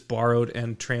just borrowed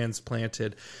and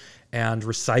transplanted and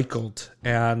recycled.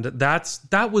 And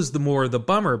that was the more the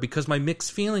bummer, because my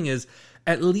mixed feeling is,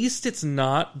 at least it's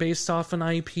not based off an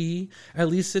IP. At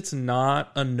least it's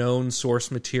not a known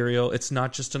source material. It's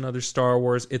not just another Star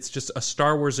Wars. It's just a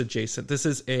Star Wars adjacent. This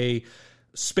is a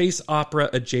space opera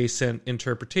adjacent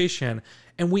interpretation.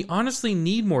 And we honestly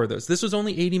need more of those. This was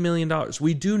only $80 million.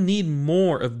 We do need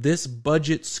more of this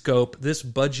budget scope, this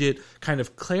budget kind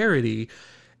of clarity.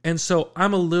 And so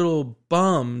I'm a little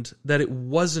bummed that it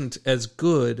wasn't as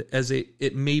good as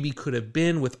it maybe could have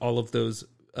been with all of those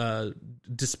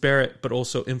disparate but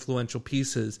also influential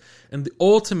pieces. And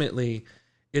ultimately,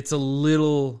 it's a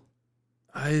little...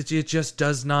 it just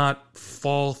does not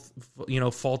fall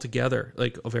together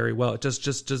like very well. It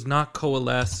just does not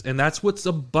coalesce, and that's what's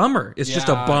a bummer. It's just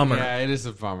a bummer. Yeah, it is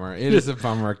a bummer. It is a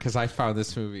bummer because I found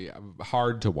this movie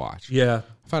hard to watch. Yeah,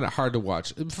 I found it hard to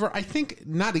watch for, I think,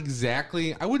 not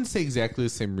exactly. I wouldn't say exactly the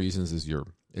same reasons as your.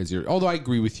 Although I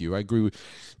agree with you. I agree with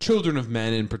Children of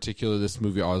Men in particular. This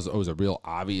movie owes a real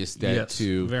obvious debt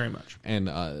to, very much, and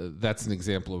that's an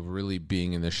example of really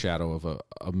being in the shadow of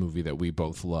a movie that we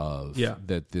both love. Yeah.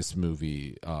 That this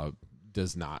movie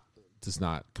does not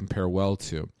compare well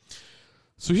to.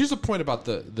 So here's a point about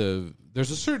the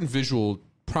there's a certain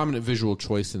prominent visual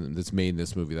choice that's made in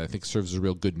this movie that I think serves as a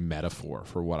real good metaphor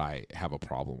for what I have a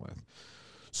problem with.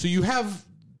 So you have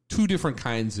two different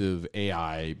kinds of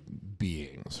AI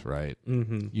beings, right?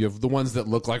 Mm-hmm. You have the ones that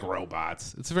look like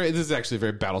robots. This is actually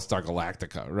very Battlestar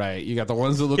Galactica, right? You got the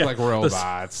ones that look like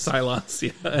robots, Cylons,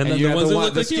 and then you the got ones that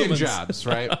look the like skin humans. jobs,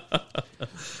 right?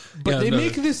 But they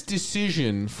make this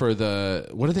decision for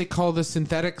what do they call the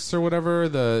synthetics or whatever?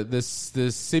 The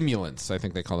simulants, I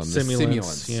think they call them.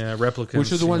 Simulants. Yeah, replicants.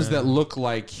 Which are the ones that look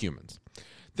like humans.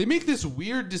 They make this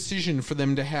weird decision for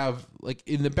them to have, like,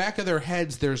 in the back of their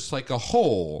heads, there's like a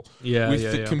hole with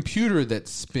the computer that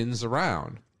spins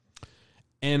around.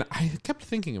 And I kept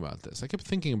thinking about this. I kept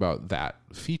thinking about that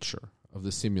feature of the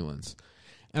simulants.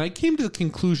 And I came to the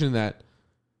conclusion that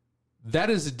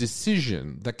is a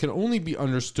decision that can only be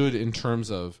understood in terms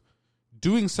of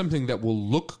doing something that will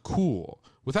look cool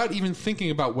without even thinking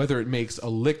about whether it makes a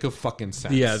lick of fucking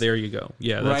sense. Yeah, there you go.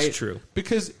 Yeah, that's right? true.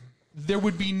 Because there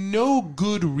would be no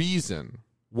good reason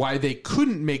why they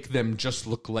couldn't make them just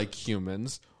look like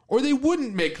humans, or they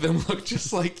wouldn't make them look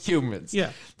just like humans.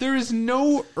 Yeah. There is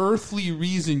no earthly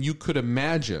reason you could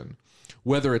imagine,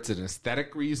 whether it's an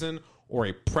aesthetic reason or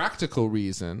a practical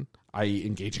reason, i.e.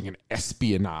 engaging in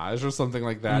espionage or something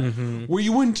like that, where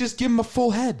you wouldn't just give them a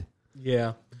full head.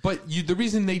 Yeah. But the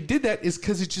reason they did that is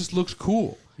because it just looked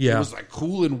cool. Yeah. It was like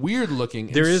cool and weird looking.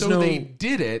 And There is no... they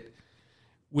did it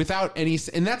without any...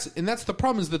 And that's the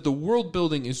problem, is that the world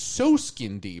building is so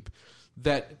skin deep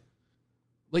that,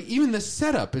 like, even the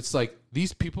setup, it's like,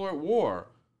 these people are at war.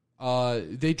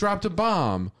 They dropped a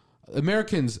bomb.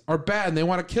 Americans are bad and they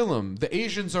want to kill them. The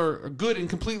Asians are good and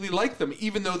completely like them,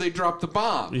 even though they dropped the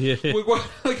bomb. Yeah.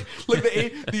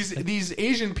 These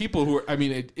Asian people who are, I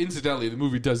mean, incidentally, the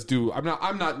movie does do. I'm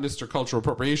not Mr. Cultural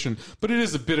Appropriation, but it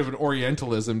is a bit of an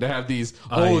Orientalism to have these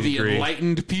the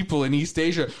enlightened people in East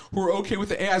Asia who are okay with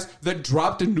the AIs that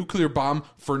dropped a nuclear bomb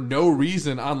for no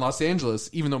reason on Los Angeles,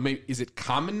 even though is it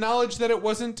common knowledge that it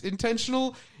wasn't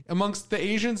intentional amongst the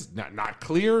Asians? Not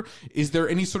clear. Is there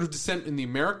any sort of dissent in the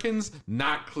Americans?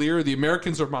 Not clear. The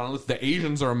Americans are a monolith. The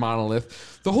Asians are a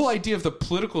monolith. The whole idea of the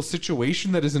political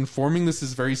situation that is informing this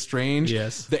is very strange.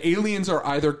 Yes. The aliens are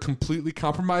either completely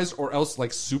compromised or else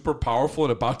like super powerful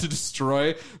and about to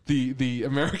destroy the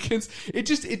Americans. It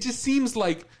just seems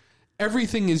like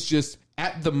everything is just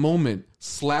at the moment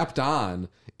slapped on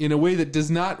in a way that does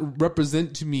not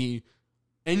represent to me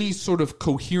any sort of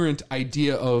coherent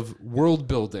idea of world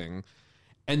building,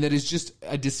 and that is just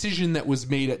a decision that was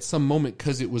made at some moment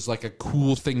because it was like a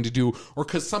cool thing to do, or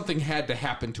because something had to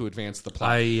happen to advance the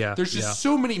plot. There's just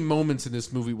so many moments in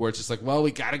this movie where it's just like, well,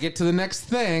 we got to get to the next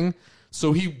thing.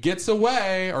 So he gets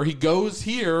away, or he goes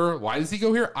here. Why does he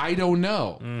go here? I don't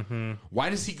know. Mm-hmm. Why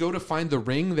does he go to find the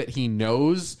ring that he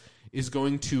knows is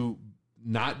going to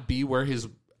not be where his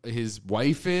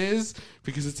wife is,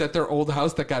 because it's at their old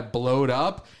house that got blowed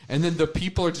up, and then the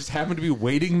people are just happen to be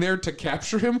waiting there to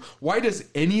capture him? Why does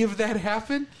any of that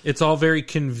happen? It's all very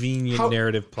convenient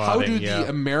narrative plotting. How do the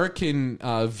American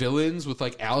villains with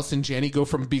like Alice and Janney go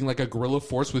from being like a guerrilla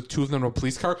force with two of them in a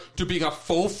police car to being a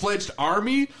full-fledged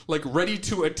army, like ready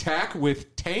to attack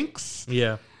with tanks?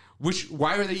 Yeah.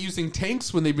 Why are they using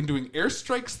tanks when they've been doing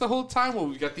airstrikes the whole time? Well,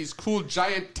 we've got these cool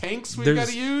giant tanks we've got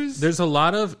to use. There's a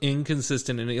lot of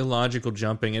inconsistent and illogical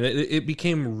jumping, and it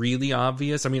became really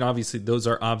obvious. I mean, obviously, those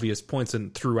are obvious points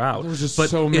and throughout. There's just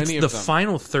but so many it's of the them.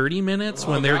 Final 30 minutes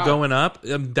when they're going up.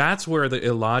 That's where the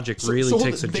illogic really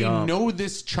takes a jump. They know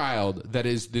this child that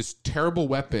is this terrible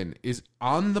weapon is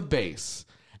on the base,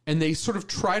 and they sort of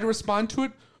try to respond to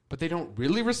it, but they don't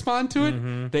really respond to it.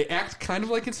 Mm-hmm. They act kind of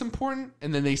like it's important,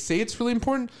 and then they say it's really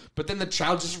important, but then the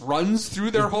child just runs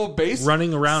through their whole base.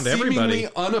 Running around everybody. Seemingly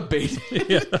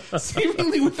unabated.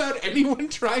 Seemingly without anyone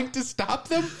trying to stop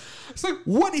them. It's like,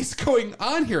 what is going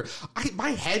on here? My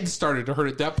head started to hurt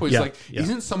at that point. It's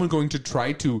isn't someone going to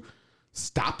try to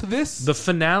stop this? The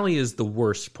finale is the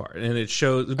worst part, and it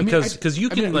shows because you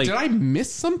can did I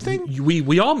miss something?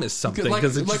 We all miss something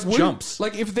because it just jumps.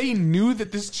 Like if they knew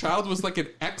that this child was like an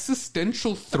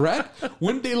existential threat,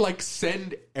 wouldn't they like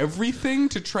send everything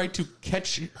to try to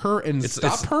catch her and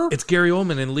stop her? It's Gary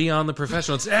Oldman and Leon the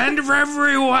Professional. It's end for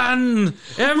everyone.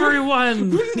 I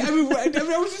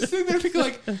was just sitting there thinking,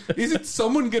 like, isn't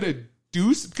someone gonna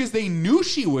do? Because they knew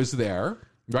she was there.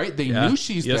 Right? They knew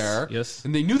she's there. Yes.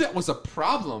 And they knew that was a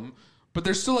problem, but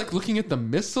they're still like looking at the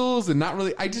missiles and not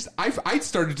really. I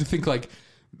started to think, like,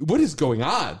 what is going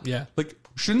on? Yeah. Like,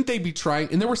 shouldn't they be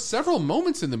trying? And there were several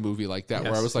moments in the movie like that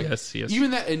where I was like,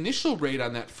 even that initial raid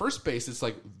on that first base, it's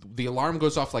like the alarm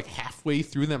goes off like halfway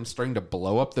through them starting to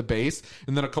blow up the base,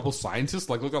 and then a couple scientists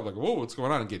like look up like, whoa, what's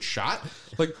going on, and get shot.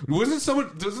 Like,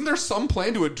 wasn't there some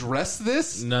plan to address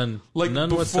this? None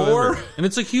before? whatsoever. And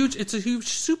it's a huge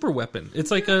super weapon.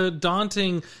 It's like a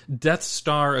daunting Death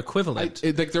Star equivalent.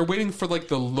 Like they're waiting for like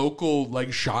the local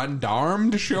like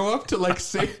gendarme to show up to like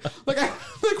say like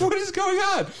what is going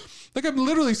on? Like, I'm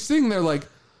literally sitting there like,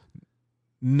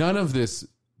 none of this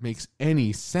makes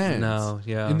any sense. No,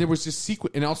 yeah. And there was this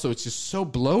sequence, and also it's just so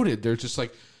bloated. They're just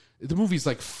like, the movie's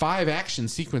like 5 action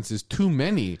sequences too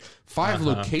many, 5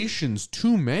 locations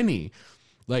too many.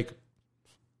 Like,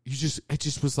 it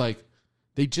just was like,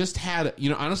 they just had,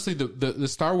 honestly, the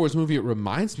Star Wars movie it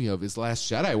reminds me of is Last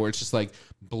Jedi, where it's just like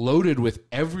bloated with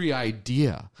every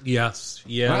idea. Yes,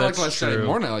 yeah, I like Last Jedi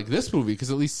more than I like this movie, because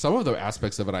at least some of the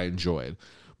aspects of it I enjoyed.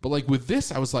 But like with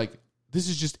this, I was like, this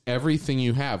is just everything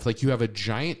you have. Like, you have a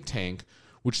giant tank,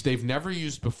 which they've never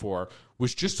used before,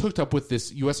 which just hooked up with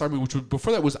this U.S. Army, which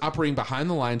before that was operating behind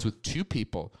the lines with 2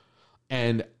 people.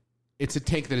 And it's a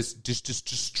tank that is just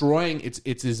destroying.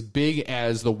 It's as big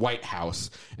as the White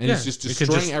House, and it's just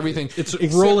destroying everything. It's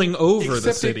rolling over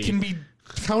the city. It can be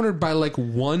countered by like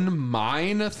one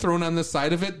mine thrown on the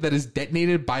side of it that is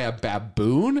detonated by a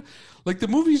baboon. Like, the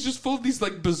movie is just full of these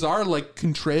like bizarre, like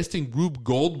contrasting Rube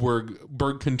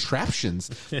Goldberg contraptions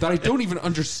that I don't even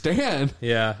understand.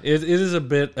 Yeah, it is a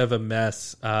bit of a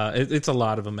mess. It's a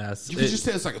lot of a mess. You can just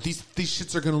say it's like these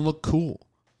shits are going to look cool.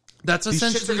 That's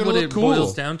essentially what it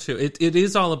boils down to. It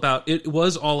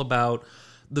was all about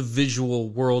the visual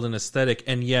world and aesthetic,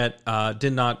 and yet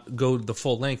did not go the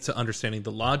full length to understanding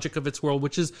the logic of its world,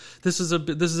 which is this is a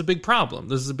big problem.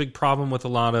 This is a big problem with a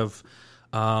lot of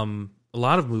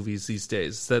movies these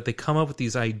days, that they come up with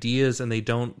these ideas and they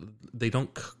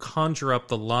don't conjure up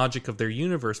the logic of their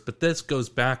universe. But this goes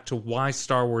back to why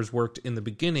Star Wars worked in the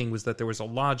beginning, was that there was a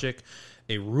logic,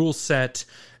 a rule set,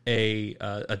 a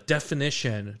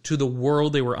definition to the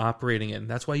world they were operating in.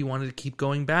 That's why you wanted to keep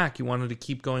going back. You wanted to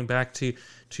keep going back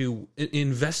to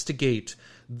investigate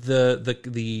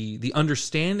the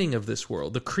understanding of this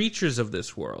world, the creatures of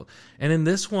this world. And in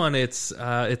this one, it's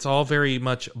all very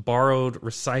much borrowed,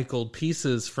 recycled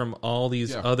pieces from all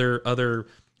these other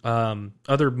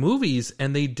movies,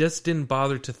 and they just didn't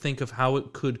bother to think of how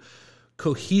it could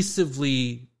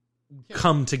cohesively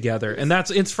come together, and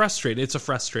it's frustrating. It's a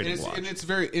frustrating watch, and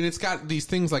it's got these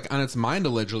things like on its mind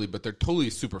allegedly, but they're totally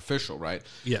superficial, right?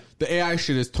 Yeah, the AI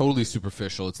shit is totally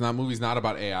superficial. Movie's not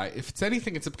about AI. If it's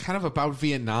anything, it's kind of about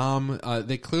Vietnam.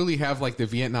 They clearly have like the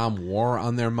Vietnam War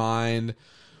on their mind,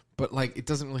 but like it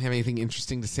doesn't really have anything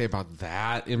interesting to say about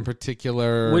that in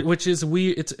particular. Which is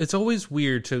weird. It's always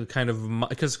weird to kind of,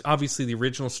 because obviously the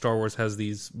original Star Wars has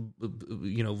these,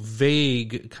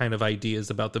 vague kind of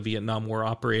ideas about the Vietnam War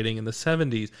operating in the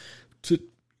 70s. To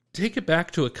take it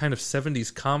back to a kind of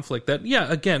 70s conflict that,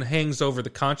 again, hangs over the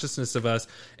consciousness of us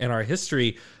and our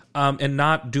history. And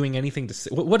not doing anything to say.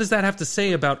 What does that have to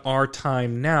say about our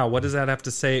time now? What does that have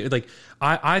to say? Like,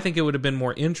 I think it would have been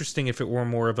more interesting if it were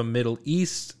more of a Middle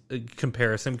East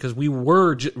comparison, because we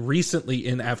were recently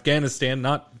in Afghanistan,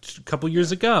 not a couple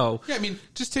years ago. Yeah, I mean,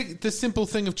 just take the simple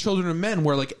thing of Children of Men,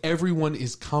 where like everyone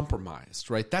is compromised,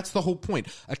 right? That's the whole point.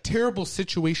 A terrible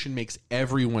situation makes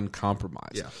everyone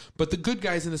compromised. Yeah. But the good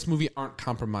guys in this movie aren't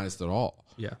compromised at all.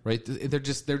 Yeah. Right. They're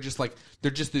just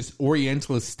this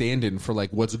Orientalist stand-in for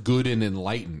like what's good and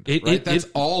enlightened. That's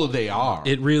all they are.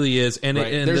 It really is, and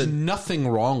there's nothing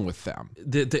wrong with them.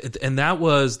 And that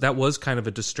was kind of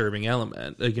a disturbing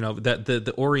element. That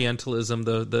the Orientalism,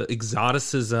 the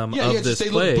exoticism of this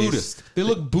place. Look Buddhist. They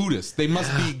look Buddhist. They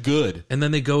must be good. And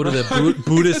then they go to the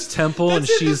Buddhist temple, and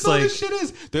she's like, "This shit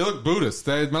is." They look Buddhist.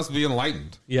 They must be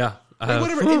enlightened. Yeah.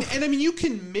 Whatever. And I mean, you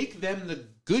can make them the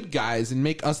good guys and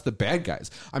make us the bad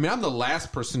guys. I mean, I'm the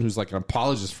last person who's like an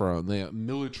apologist for the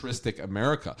militaristic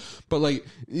America, but like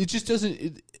it just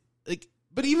doesn't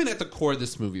but even at the core of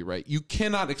this movie, right, you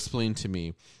cannot explain to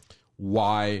me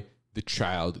why the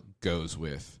child goes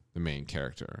with the main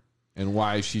character and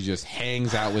why she just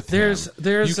hangs out with him.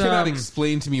 You cannot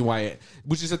explain to me why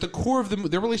which is at the core of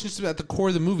their relationship, at the core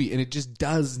of the movie, and it just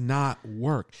does not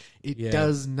work. It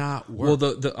does not work.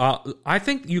 Well, I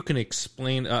think you can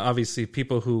explain. Obviously,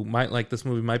 people who might like this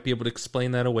movie might be able to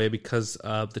explain that away, because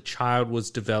the child was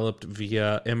developed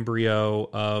via embryo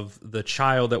of the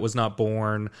child that was not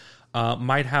born.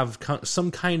 Might have some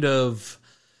kind of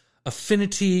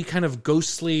affinity, kind of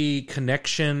ghostly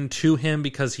connection to him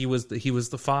because he was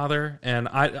the father, and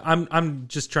I'm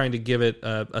just trying to give it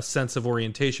a sense of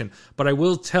orientation. But I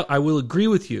will agree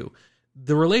with you,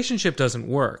 the relationship doesn't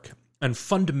work, and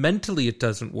fundamentally it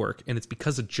doesn't work, and it's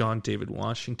because of John David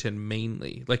Washington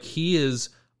mainly. Like, he is,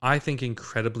 I think,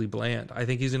 incredibly bland. I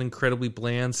think he's an incredibly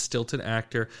bland, stilted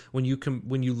actor. When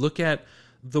you look at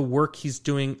the work he's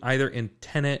doing either in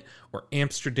Tenet or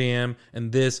Amsterdam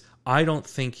and this, I don't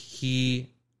think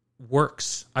he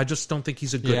works. I just don't think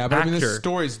he's a good actor. I mean, the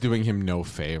story's doing him no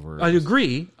favors. I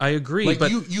agree. Like,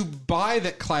 but you buy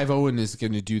that Clive Owen is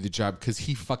going to do the job because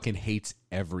he fucking hates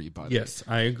everybody. Yes,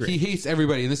 I agree. He hates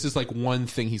everybody, and this is like one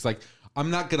thing. He's like,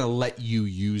 I'm not going to let you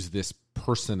use this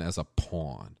person as a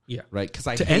pawn. Yeah. Right? Because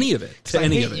I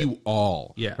hate you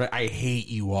all. Yeah. Right? I hate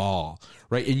you all.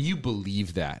 Right? And you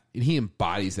believe that. And he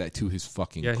embodies that to his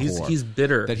fucking core. He's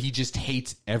bitter. That he just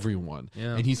hates everyone.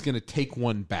 Yeah. And he's going to take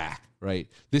one back. Right?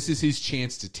 This is his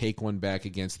chance to take one back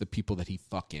against the people that he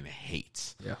fucking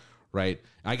hates. Yeah. Right?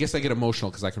 I guess I get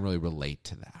emotional because I can really relate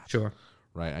to that. Sure.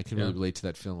 Right? I can really relate to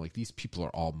that feeling. Like, these people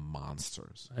are all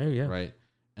monsters. Oh, yeah. Right?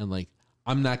 And like,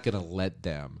 I'm not going to let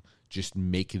them just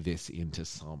make this into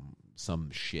some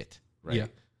shit, right? Yeah.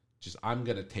 Just I'm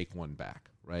going to take one back,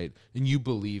 right? And you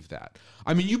believe that.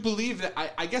 I mean, you believe that.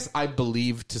 I guess I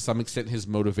believe to some extent his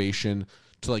motivation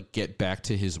to like get back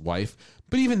to his wife,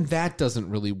 but even that doesn't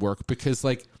really work because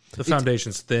like the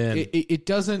foundation's thin. It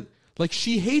doesn't. Like,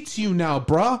 she hates you now,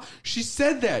 bruh. She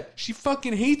said that. She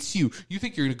fucking hates you. You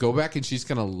think you're going to go back and she's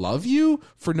going to love you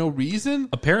for no reason?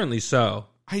 Apparently so.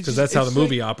 Because that's how the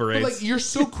movie operates. But like, you're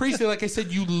so crazy. Like I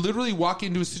said, you literally walk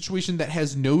into a situation that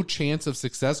has no chance of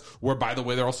success, where, by the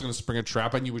way, they're also going to spring a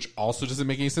trap on you, which also doesn't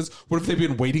make any sense. What if they've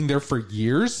been waiting there for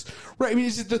years? Right? I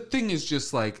mean, the thing is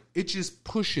just like, it just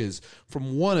pushes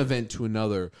from one event to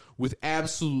another with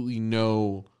absolutely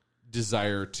no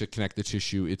desire to connect the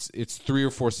tissue. It's 3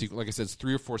 or 4 like I said, it's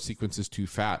 3 or 4 sequences too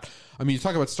fat. I mean, you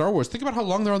talk about Star Wars, think about how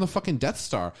long they're on the fucking Death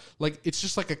Star. Like, it's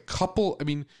just like a couple. I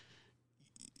mean,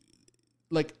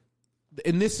 like,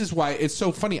 and this is why it's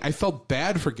so funny. I felt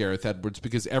bad for Gareth Edwards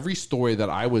because every story that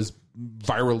I was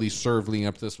virally served leading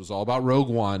up to this was all about Rogue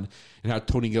One and how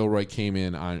Tony Gilroy came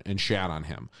in on and shat on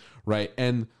him, right?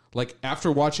 And like, after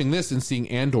watching this and seeing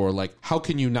Andor, like, how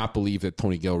can you not believe that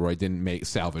Tony Gilroy didn't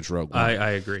salvage Rogue One? I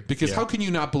agree. Because how can you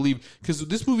not believe? Because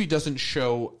this movie doesn't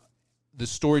show the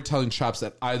storytelling chops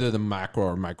at either the macro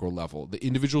or micro level. The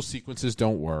individual sequences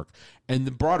don't work, and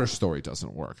the broader story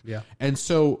doesn't work. Yeah. And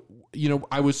so, you know,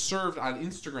 I was served on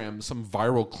Instagram some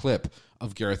viral clip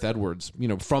of Gareth Edwards, you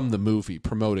know, from the movie,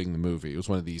 promoting the movie. It was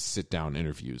one of these sit-down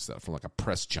interviews that from like a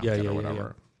press junket or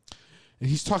whatever. Yeah. And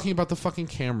he's talking about the fucking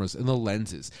cameras and the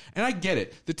lenses. And I get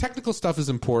it. The technical stuff is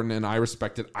important, and I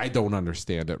respect it. I don't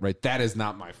understand it, right? That is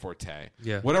not my forte.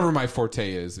 Yeah. Whatever my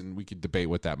forte is, and we could debate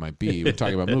what that might be. We're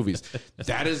talking about movies.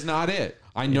 That is not it.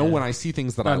 I know when I see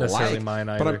things that not I necessarily like, mine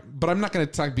either. but I'm not going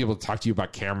to be able to talk to you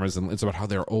about cameras, and it's about how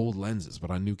they're old lenses,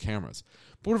 but on new cameras.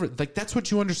 But whatever, like, that's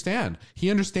what you understand. He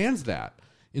understands that.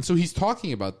 And so he's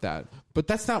talking about that, but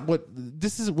that's not what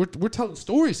this is. We're telling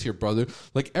stories here, brother.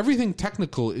 Like, everything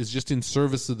technical is just in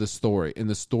service of the story, and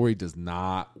the story does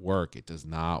not work. It does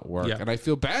not work. Yeah. And I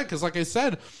feel bad because, like I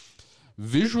said,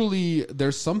 visually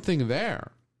there's something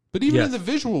there, but even in the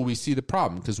visual we see the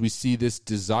problem because we see this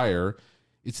desire.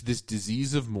 It's this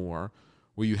disease of more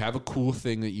where you have a cool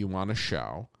thing that you want to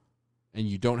show, and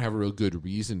you don't have a real good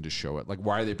reason to show it. Like,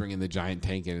 why are they bringing the giant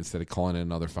tank in instead of calling it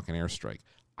another fucking airstrike?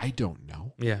 I don't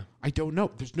know. Yeah. I don't know.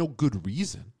 There's no good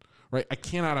reason, right? I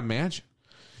cannot imagine.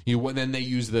 You know, then they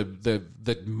use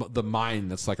the mine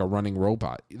that's like a running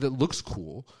robot that looks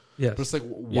cool. Yes. But it's like,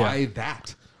 why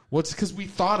that? Well, it's because we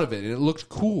thought of it and it looked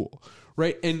cool,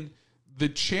 right? And the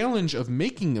challenge of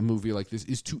making a movie like this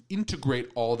is to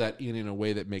integrate all that in a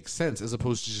way that makes sense, as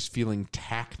opposed to just feeling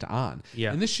tacked on.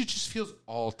 Yeah. And this shit just feels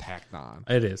all tacked on.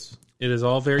 It is. It is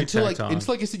all very tacked on.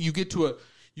 Until, like I said, you get to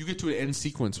an end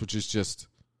sequence, which is just,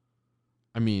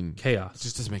 I mean, chaos. It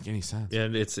just doesn't make any sense. Yeah,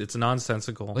 it's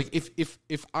nonsensical. Like,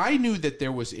 if I knew that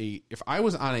there was if I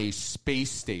was on a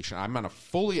space station, I'm on a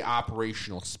fully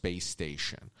operational space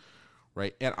station,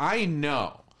 right? And I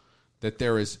know that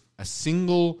there is a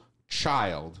single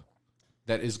child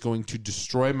that is going to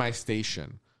destroy my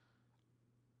station,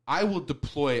 I will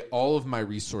deploy all of my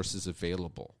resources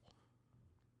available.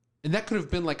 And that could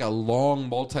have been like a long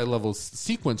multi-level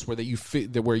sequence where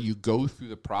where you go through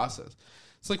the process.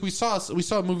 It's like we saw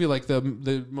a movie like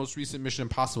the most recent Mission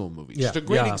Impossible movie. Just a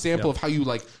great example of how you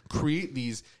like create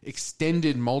these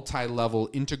extended multi-level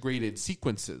integrated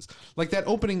sequences. Like that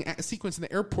opening sequence in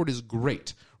the airport is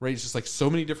great, right? It's just like so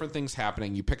many different things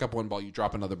happening. You pick up one ball, you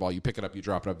drop another ball, you pick it up, you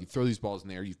drop it up, you throw these balls in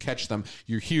the air, you catch them,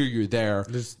 you're here, you're there.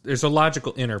 There's a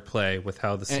logical interplay with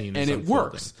how the scene is and it unfolding.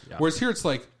 works. Yeah. Whereas here it's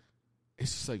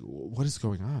just like, what is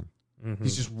going on? Mm-hmm.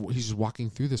 He's just walking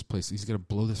through this place. He's gonna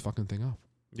blow this fucking thing up.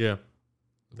 Yeah.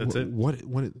 That's it. What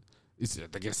is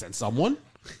it? They gonna send someone?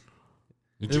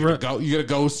 You gonna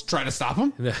go try to stop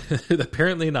him?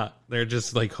 Apparently not. They're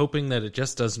just like hoping that it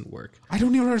just doesn't work. I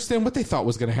don't even understand what they thought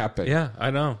was gonna happen. Yeah,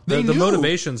 I know. The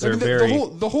motivations are very.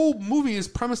 The whole movie is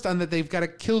premised on that they've got to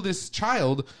kill this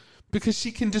child because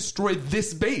she can destroy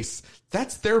this base.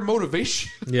 That's their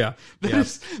motivation. Yeah, that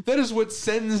is what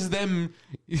sends them.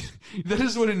 That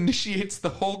is what initiates the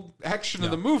whole action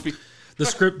of the movie.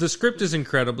 The script is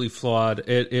incredibly flawed.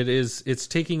 It's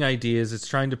taking ideas, it's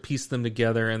trying to piece them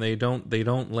together, and they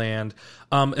don't land.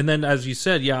 And then, as you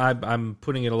said, I'm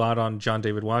putting it a lot on John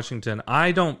David Washington.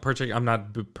 I'm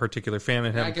not a particular fan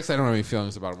of him. I guess I don't have any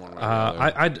feelings about him one way or the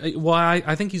other.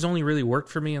 I think he's only really worked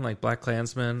for me in like Black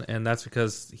Klansman, and that's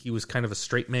because he was kind of a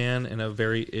straight man in a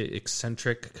very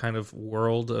eccentric kind of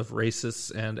world of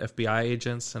racists and FBI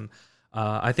agents, and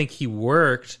I think he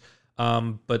worked.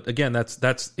 But again,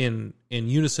 that's in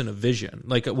unison of vision.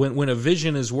 Like when a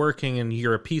vision is working and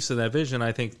you're a piece of that vision,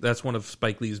 I think that's one of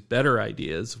Spike Lee's better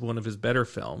ideas, one of his better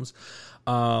films.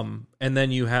 And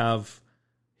then you have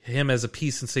him as a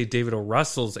piece in, say, David O.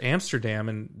 Russell's Amsterdam,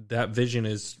 and that vision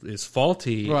is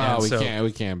faulty. Well, and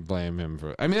we can't blame him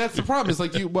for. I mean, that's the problem. Is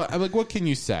like what can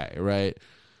you say, right?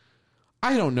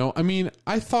 I don't know. I mean,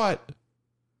 what's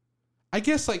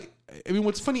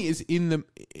funny is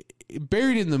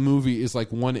buried in the movie is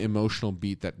like one emotional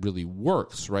beat that really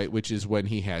works, right? Which is when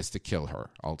he has to kill her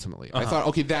ultimately. I thought,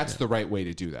 okay, that's the right way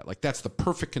to do that. Like that's the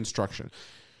perfect construction.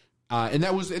 And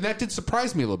that did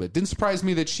surprise me a little bit. Didn't surprise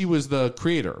me that she was the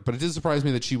creator, but it did surprise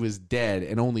me that she was dead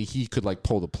and only he could like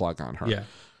pull the plug on her. Yeah.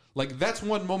 Like that's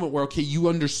one moment where, okay, you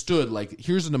understood, like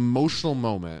here's an emotional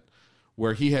moment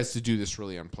where he has to do this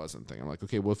really unpleasant thing. I'm like,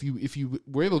 okay, well, if you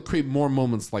were able to create more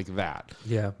moments like that,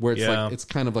 where it's like, it's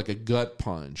kind of like a gut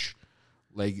punch,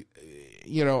 like,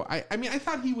 you know, I mean, I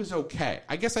thought he was okay.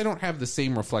 I guess I don't have the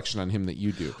same reflection on him that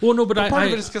you do. Well, no, but part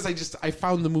of it is because I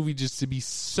found the movie just to be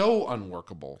so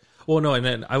unworkable. Well, no, and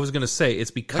then I was going to say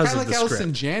it's because like, of the Allison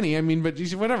script. Janney. I mean, but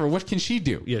whatever. What can she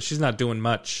do? Yeah, she's not doing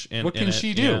much. What can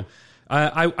she do? Yeah.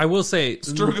 I will say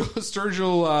Sturgill,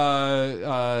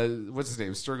 what's his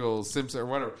name? Sturgill Simpson or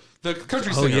whatever. The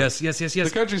country singer. Oh, yes.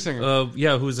 The country singer.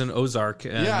 Who's in Ozark.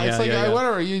 It's like,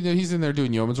 whatever. He's in there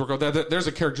doing yeoman's work. There's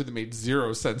a character that made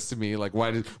zero sense to me. Like,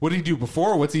 what did he do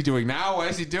before? What's he doing now? Why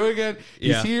is he doing it?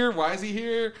 He's here. Why is he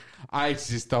here?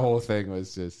 The whole thing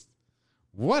was just...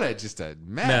 just a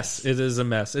mess. It is a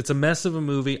mess. It's a mess of a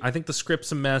movie. I think the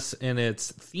script's a mess in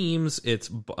its themes,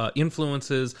 its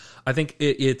influences. I think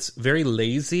it's very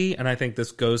lazy, and I think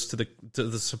this goes to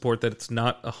the support that it's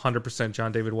not 100%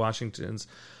 John David Washington's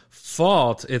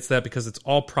fault. It's that because it's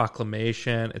all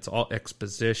proclamation, it's all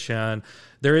exposition.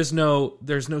 There's no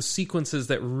sequences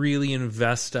that really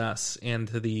invest us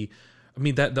into the... I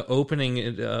mean, that the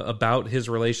opening about his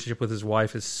relationship with his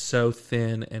wife is so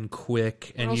thin and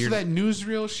quick. And also that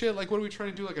newsreel shit. Like, what are we trying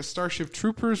to do? Like a Starship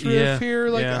Troopers riff here?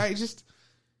 Like, it's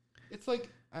like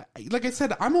I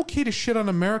said, I'm okay to shit on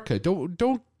America.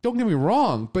 Don't get me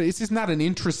wrong, but it's just not an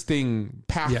interesting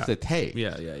path to take.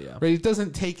 Yeah. Right? It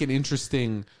doesn't take an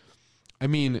interesting. I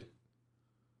mean,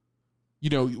 you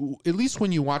know, at least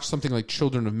when you watch something like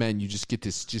Children of Men, you just get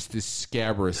this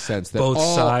scabrous sense that both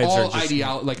sides are just,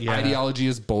 ideology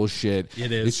is bullshit.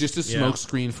 It is. It's just a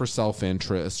smokescreen for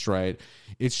self-interest, right?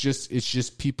 It's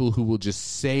just people who will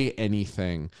just say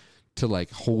anything to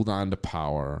like hold on to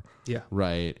power,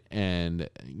 right? And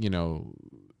you know,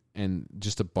 and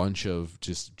just a bunch of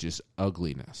just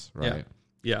ugliness, right?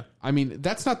 Yeah. I mean,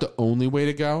 that's not the only way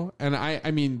to go, and I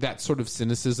mean that sort of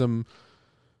cynicism.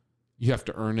 You have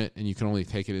to earn it, and you can only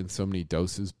take it in so many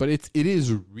doses. But it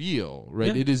is real,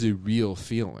 right? Yeah. It is a real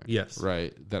feeling, yes,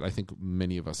 right? That I think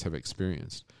many of us have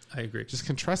experienced. I agree. Just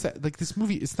contrast that. Like this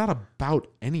movie, it's not about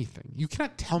anything. You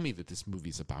cannot tell me that this movie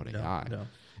is about AI. No.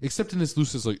 Except in this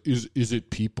loose is like, is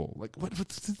it people? Like what?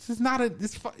 This is not a.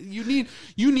 This you need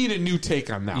a new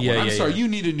take on that one. I'm sorry, you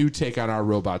need a new take on our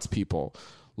robots, people.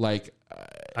 Like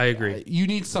I agree. You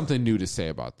need something new to say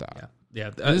about that.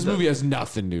 Yeah, this movie has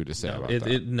nothing new to say about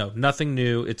that. No, nothing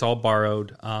new. It's all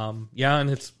borrowed. And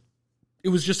it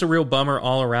was just a real bummer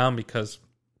all around because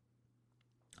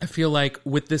I feel like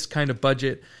with this kind of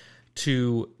budget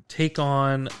to take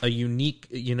on a unique,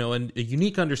 a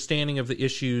unique understanding of the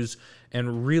issues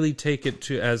and really take it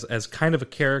to as kind of a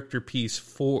character piece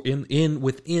for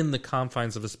within the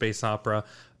confines of a space opera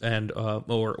and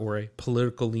or a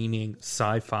political leaning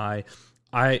sci-fi.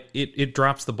 It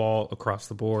drops the ball across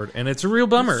the board, and it's a real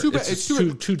bummer. It's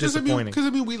too disappointing. Because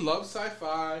we love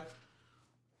sci-fi.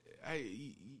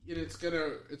 It's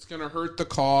gonna hurt the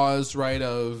cause, right?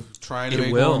 Of trying to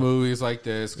make more movies like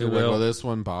this. Well, this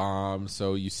one bombed.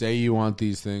 So you say you want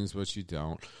these things, but you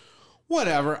don't.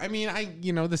 Whatever. I mean,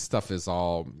 this stuff is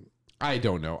all. I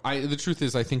don't know. The truth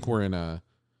is, I think we're in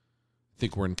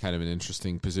kind of an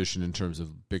interesting position in terms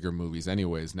of bigger movies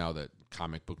anyways, now that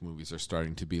comic book movies are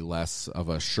starting to be less of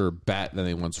a sure bet than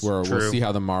they once were. True. We'll see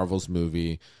how the Marvels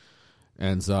movie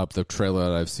ends up. The trailer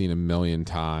that I've seen a million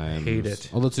times. I hate it.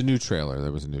 Although it's a new trailer.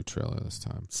 There was a new trailer this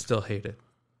time. Still hate it.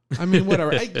 I mean,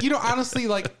 whatever.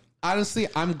 Honestly,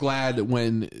 I'm glad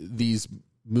when these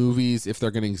movies, if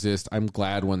they're going to exist, I'm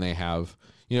glad when they have...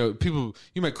 people...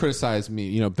 You might criticize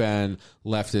me, Ben,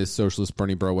 leftist, socialist,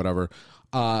 Bernie bro, whatever.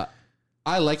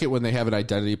 I like it when they have an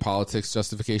identity politics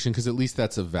justification because at least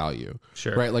that's of value.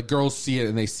 Sure. Right? Like girls see it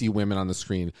and they see women on the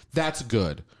screen. That's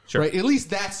good. Sure. Right? At least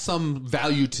that's some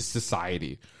value to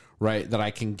society. right, that I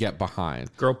can get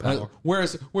behind. Girl power.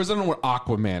 Whereas I don't know what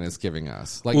Aquaman is giving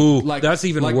us. Like, Ooh, that's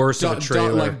even worse of a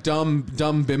trailer. Like dumb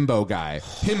bimbo guy,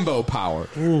 himbo power,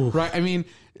 right? I mean,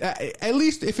 at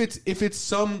least if it's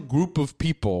some group of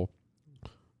people,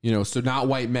 you know, so not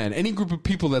white men, any group of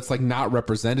people that's like not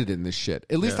represented in this shit.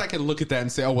 At least I can look at that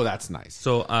and say, oh well, that's nice.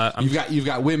 So you've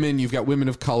got women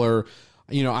of color.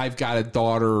 You know, I've got a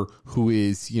daughter who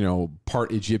is, you know,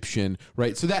 part Egyptian,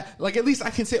 right? So that, like, at least I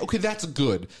can say, okay, that's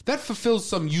good. That fulfills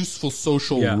some useful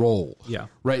social role,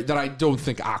 right? That I don't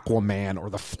think Aquaman or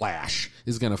the Flash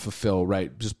is going to fulfill,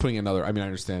 right? Just putting another, I mean, I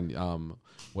understand,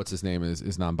 what's his name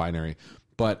is non-binary,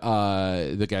 but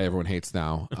the guy everyone hates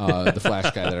now, the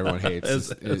Flash guy that everyone hates,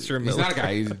 he's not a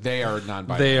guy. They are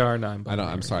non-binary. They are non-binary.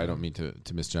 I'm sorry, I don't mean to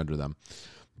misgender them,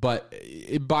 but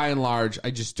by and large,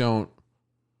 I just don't.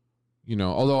 You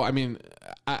know, although, I mean,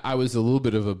 I was a little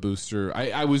bit of a booster.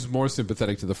 I was more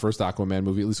sympathetic to the first Aquaman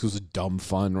movie, at least it was dumb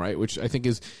fun, right? Which I think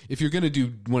is, if you're going to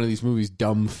do one of these movies,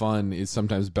 dumb fun is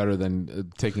sometimes better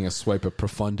than taking a swipe of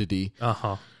profundity.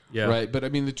 Yeah. Right? But, I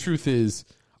mean, the truth is,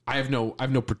 I have no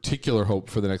particular hope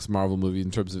for the next Marvel movie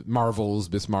in terms of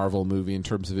Miss Marvel movie in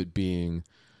terms of it being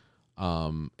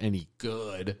any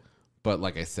good. But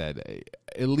like I said,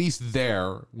 at least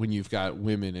there, when you've got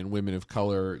women and women of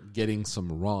color getting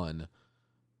some run,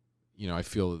 you know, I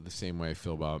feel the same way I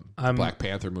feel about Black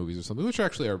Panther movies or something, which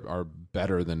actually are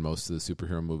better than most of the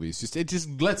superhero movies. It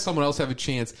just lets someone else have a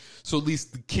chance. So at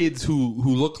least the kids who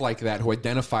look like that, who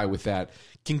identify with that,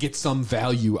 can get some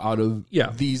value out of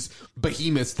these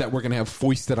behemoths that we're going to have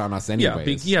foisted on us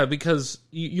anyways. Because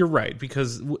you're right.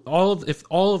 Because if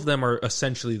all of them are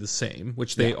essentially the same,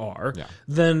 which they are,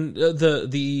 then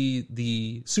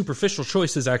the superficial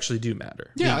choices actually do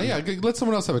matter. Let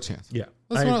someone else have a chance.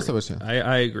 Let someone else have a chance.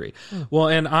 I agree. Well,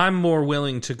 and I'm more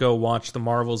willing to go watch the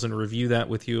Marvels and review that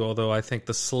with you. Although I think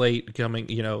the slate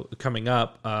coming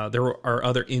up, there are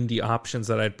other indie options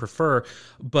that I'd prefer,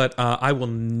 but I will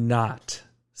not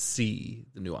see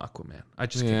the new Aquaman. I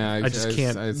just can't. I just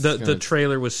can't. The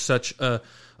trailer was such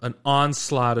an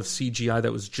onslaught of CGI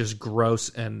that was just gross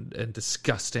and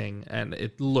disgusting, and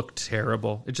it looked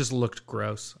terrible. It just looked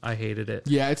gross. I hated it.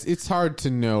 Yeah, it's hard to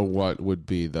know what would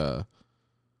be the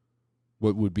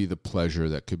pleasure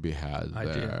that could be had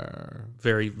there.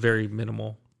 Very, very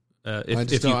minimal.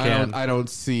 If you can, I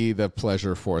don't see the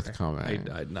pleasure forthcoming.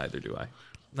 Neither do I.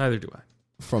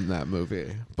 From that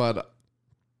movie, but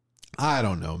I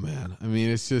don't know, man. I mean,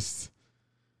 it's just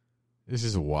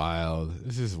wild.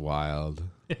 It's just wild.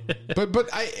 but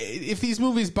if these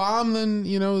movies bomb, then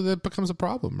you know that becomes a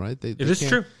problem, right? It is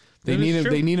true. They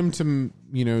need them to,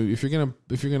 you know, if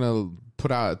you're gonna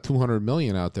put out 200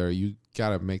 million out there, you got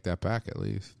to make that back at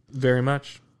least. Very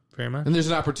much. And there's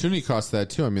an opportunity cost to that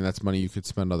too. I mean, that's money you could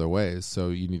spend other ways. So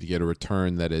you need to get a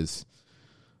return that is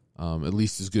at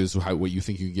least as good as what you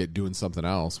think you can get doing something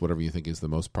else, whatever you think is the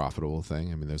most profitable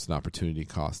thing. I mean, there's an opportunity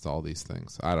cost to all these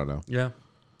things. I don't know. Yeah,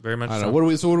 very much. I don't know. What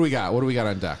do we got? What do we got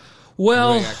on deck?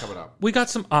 Well, we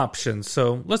got some options,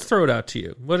 so let's throw it out to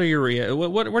you. What are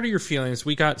your feelings?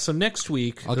 We got next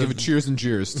week. I'll give it cheers and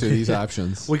jeers to these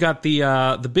options. We got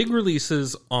the big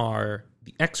releases are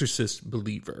The Exorcist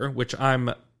Believer, which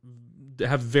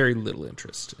have very little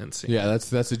interest in seeing. Yeah,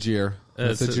 that's a jeer.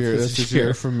 That's a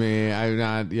jeer for me. I'm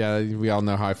not. Yeah, we all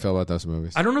know how I feel about those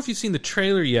movies. I don't know if you've seen the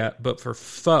trailer yet, but for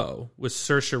Foe with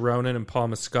Saoirse Ronan and Paul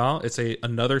Mescal, it's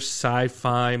another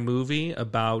sci-fi movie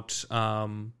about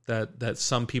that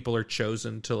some people are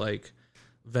chosen to like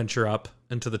venture up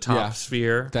into the top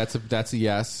sphere. That's a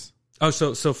yes. Oh,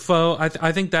 so Foe.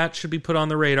 I think that should be put on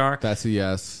the radar. That's a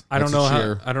yes. I don't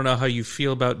know how you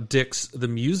feel about Dix the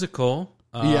musical.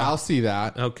 I'll see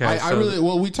that. Okay, I really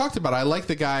we talked about it. I like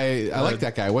the guy. I like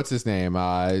that guy. What's his name?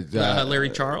 Larry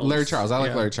Charles. Larry Charles. I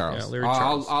like Larry Charles. Yeah, Larry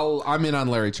Charles. I'm in on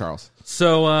Larry Charles.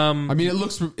 So I mean, it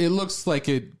looks like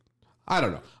it. I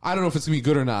don't know. I don't know if it's gonna be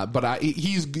good or not, but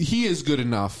he is good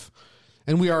enough.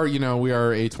 And we are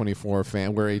A24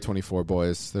 fan. We're A24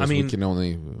 boys.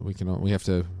 We have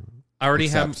to. I already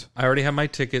have my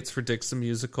tickets for Dix the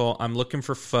Musical. I'm looking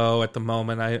for Foe at the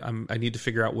moment. I need to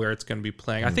figure out where it's going to be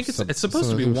playing. I think it's supposed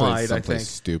to be wide. I think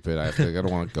stupid. I don't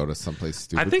want to go to someplace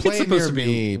stupid. I think it's supposed to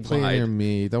be wide. Play near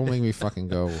me. Don't make me fucking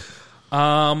go.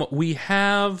 We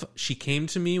have She Came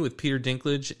to Me with Peter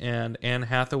Dinklage and Anne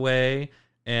Hathaway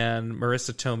and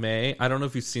Marissa Tomei. I don't know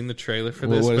if you've seen the trailer for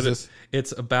this, but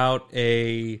it's about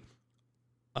a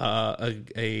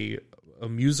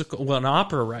musical, an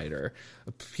opera writer.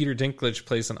 Peter Dinklage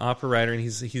plays an opera writer, and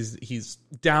he's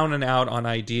down and out on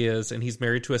ideas, and he's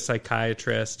married to a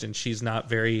psychiatrist, and she's not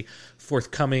very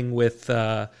forthcoming with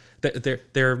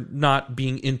they're not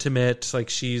being intimate like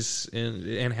she's in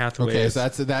Anne Hathaway. Okay,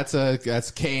 so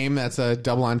that's Came. That's a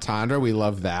double entendre. We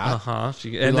love that.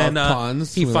 And then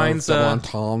puns. He finds double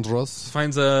entendres.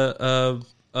 Finds a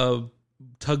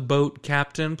tugboat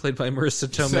captain played by Marissa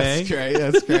Tomei.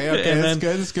 That's great. Okay, and that's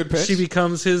good. That's a good pitch. She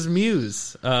becomes his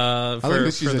muse. I like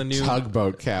that she's a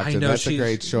tugboat captain. That's a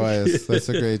great choice. That's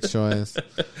a great choice.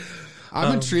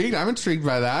 I'm intrigued. I'm intrigued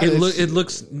by that. It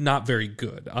looks not very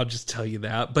good. I'll just tell you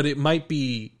that, but it might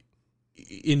be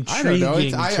intriguing. I don't know.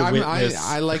 To witness.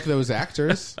 I like those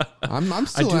actors. I'm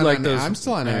still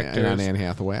on Anne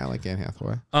Hathaway. I like Anne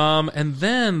Hathaway. And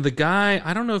then the guy,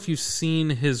 I don't know if you've seen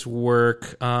his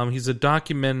work. He's a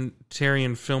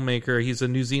documentarian filmmaker. He's a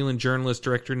New Zealand journalist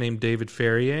director named David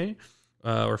Ferrier.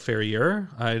 Or Ferrier.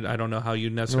 I don't know how you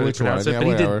necessarily pronounce it, but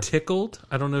he did Tickled.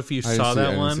 I don't know if you saw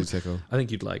that one. I think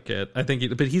you'd like it.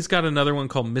 But he's got another one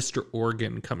called Mr.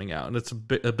 Organ coming out, and it's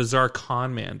a bizarre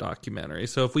con man documentary.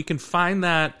 So if we can find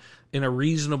that in a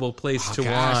reasonable place to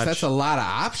watch, that's a lot of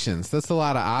options.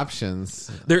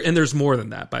 There's more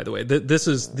than that, by the way.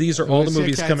 These are all the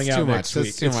movies coming out next week.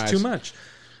 It's too much.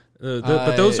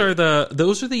 But those are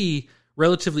the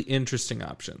relatively interesting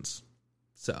options.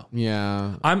 So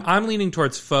yeah, I'm leaning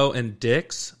towards Foe and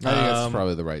Dix. I think that's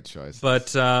probably the right choice.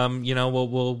 But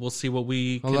we'll see what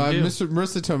we can do.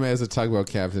 Marissa Tomei as a tugboat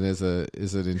captain is an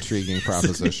intriguing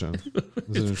proposition.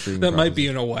 That might be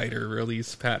in a wider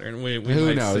release pattern.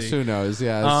 Who knows? Who knows?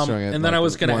 Yeah. And then I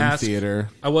was going to ask.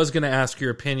 I was going to ask your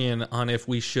opinion on if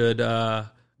we should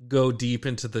go deep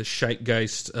into the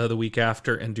Zeitgeist the week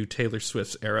after and do Taylor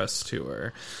Swift's Eras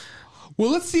tour.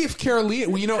 Well, let's see if Carolina.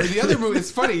 Well, the other movie.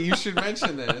 It's funny you should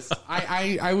mention this.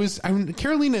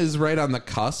 Carolina is right on the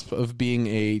cusp of being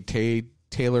a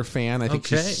Taylor fan. I think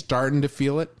she's starting to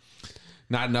feel it.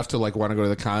 Not enough to want to go to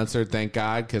the concert, thank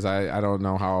God, because I don't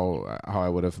know how I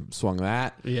would have swung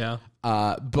that. Yeah.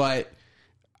 But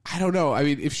I don't know. I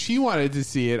mean, if she wanted to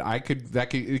see it, I could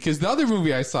because the other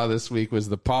movie I saw this week was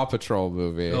the Paw Patrol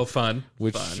movie. Oh, fun!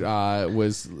 Which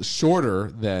was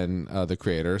shorter than the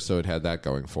creator, so it had that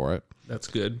going for it. That's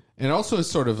good. And also is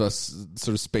sort of a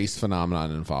space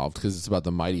phenomenon involved because it's about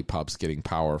the Mighty Pups getting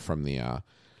power from the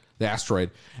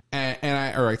asteroid,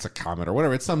 or it's a comet or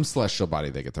whatever. It's some celestial body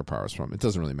they get their powers from. It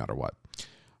doesn't really matter what.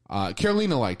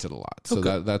 Carolina liked it a lot,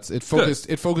 so that's it.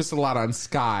 It focused a lot on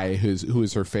Sky, who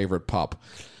is her favorite pup,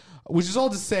 which is all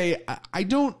to say, I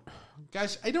don't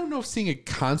know if seeing a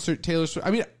concert Taylor Swift.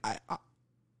 I mean,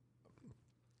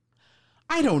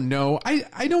 I don't know.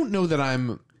 I don't know that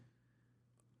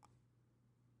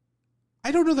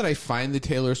I don't know that I find the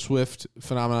Taylor Swift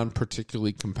phenomenon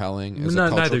particularly compelling.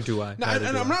 Neither do I.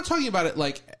 I'm not talking about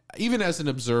it even as an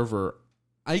observer.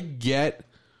 I get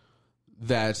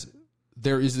that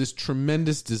there is this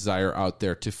tremendous desire out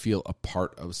there to feel a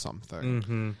part of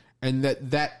something, and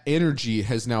that energy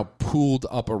has now pooled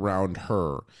up around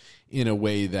her in a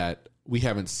way that we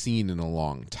haven't seen in a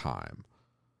long time.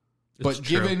 But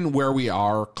given where we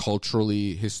are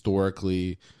culturally,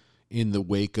 historically, in the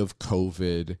wake of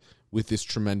COVID, with this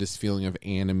tremendous feeling of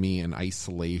anomie and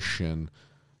isolation,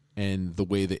 and the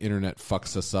way the internet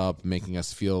fucks us up, making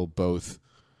us feel both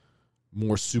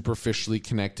more superficially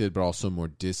connected but also more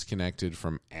disconnected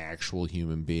from actual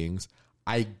human beings.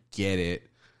 I get it.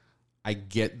 I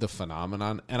get the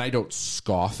phenomenon, and I don't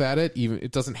scoff at it. Even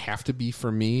it doesn't have to be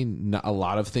for me. A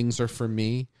lot of things are for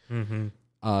me. Mm-hmm.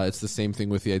 It's the same thing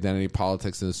with the identity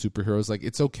politics and the superheroes.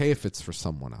 It's okay if it's for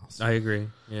someone else. I agree.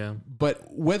 Yeah.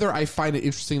 But whether I find it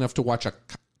interesting enough to watch a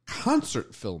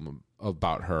concert film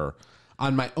about her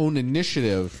on my own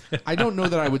initiative, I don't know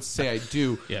that I would say I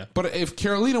do. Yeah. But if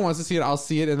Carolina wants to see it, I'll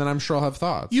see it, and then I'm sure I'll have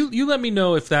thoughts. You let me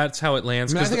know if that's how it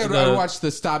lands. I think I'd watch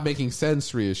the Stop Making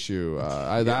Sense reissue.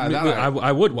 I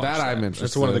would watch that. I'm interested.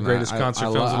 That's one of the greatest concert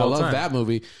films of all time. I love that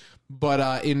movie.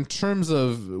 But in terms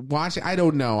of watching, I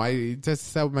don't know.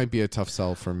 That might be a tough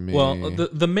sell for me. Well,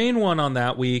 the main one on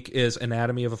that week is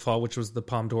Anatomy of a Fall, which was the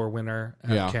Palme d'Or winner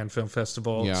at Cannes Film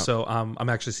Festival. Yeah. So I'm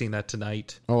actually seeing that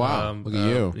tonight. Oh, wow. Look at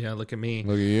you. Yeah, look at me.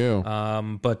 Look at you.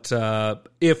 But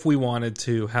if we wanted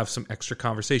to have some extra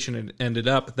conversation, it ended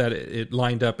up that it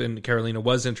lined up and Carolina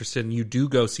was interested and you do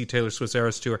go see Taylor Swift's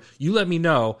Eras Tour, you let me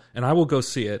know and I will go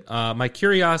see it. My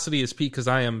curiosity is piqued because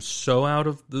I am so out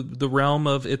of the realm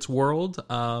of its world.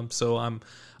 So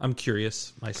I'm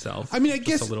curious myself. I mean, I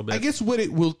guess what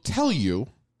it will tell you,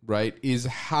 right, is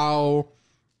how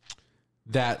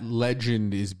that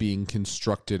legend is being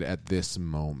constructed at this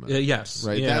moment. Yes.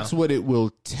 Right? Yeah. That's what it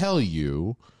will tell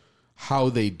you, how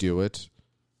they do it,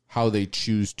 how they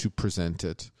choose to present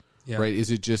it. Yeah. Right?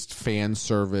 Is it just fan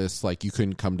service, like you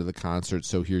couldn't come to the concert,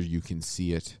 so here you can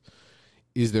see it?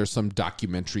 is there some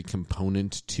documentary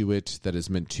component to it that is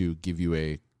meant to give you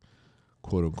a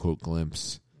quote unquote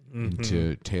glimpse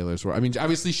into Taylor's world? I mean,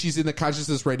 obviously she's in the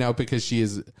consciousness right now because she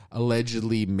is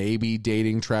allegedly maybe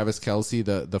dating Travis Kelce,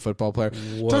 the football player.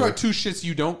 Talk about two shits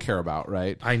you don't care about,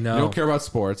 right? I know. You don't care about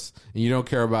sports, and you don't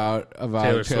care about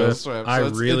Taylor Swift. So I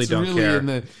really don't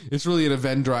care. It's really an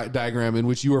Venn diagram in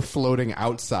which you are floating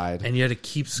outside. And yet it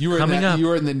keeps coming up.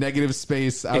 You are in the negative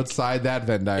space outside that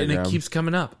Venn diagram. And it keeps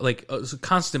coming up. Like,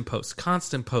 constant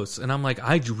posts. And I'm like,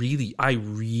 I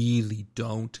really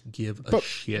don't give a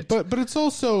shit. But it's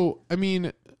also, I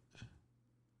mean,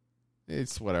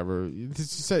 it's whatever.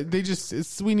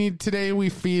 Today we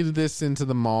feed this into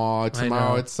the maw.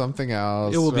 Tomorrow it's something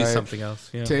else. It will be something else.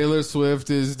 Yeah. Taylor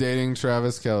Swift is dating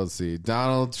Travis Kelce.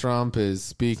 Donald Trump is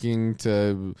speaking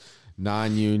to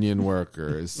non-union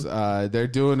workers. They're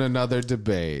doing another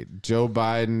debate. Joe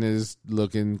Biden is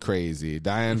looking crazy.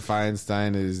 Dianne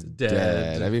Feinstein is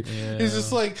dead. I mean, it's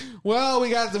just like, well, we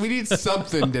need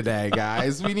something today,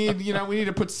 guys. We need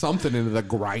to put something into the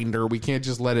grinder. We can't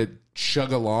just let it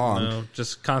chug along. No,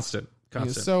 just constant.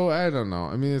 So I don't know.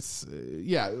 I mean, it's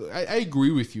I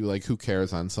agree with you. Like, who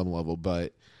cares on some level?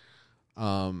 But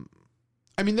I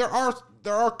mean, there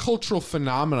are cultural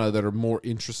phenomena that are more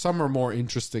some are more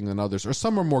interesting than others, or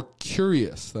some are more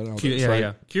curious than others.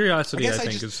 Yeah. Curiosity, I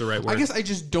think, is the right word. I guess I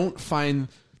just don't find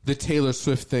the Taylor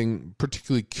Swift thing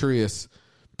particularly curious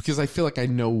because I feel like I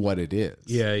know what it is.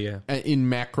 Yeah. In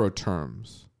macro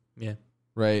terms. Yeah.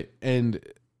 Right? And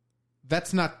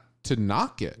that's not to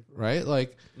knock it, right?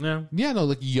 Like,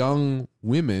 like young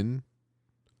women,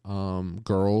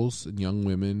 girls and young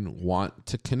women want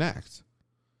to connect.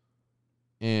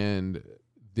 And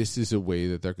this is a way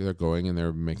that they're going, and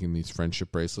they're making these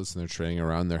friendship bracelets, and they're trading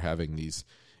around. They're having these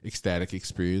ecstatic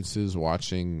experiences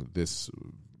watching this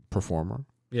performer.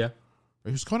 Yeah.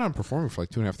 Who's going on performing for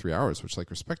like 2.5, 3 hours, which, like,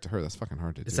 respect to her, that's fucking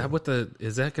hard to do. Is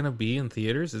that going to be in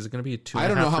theaters? Is it going to be a 2.5, 3 hour show? I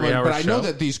don't know how much, but I know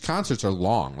that these concerts are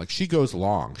long. Like, she goes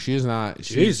long. She is not,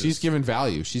 she's giving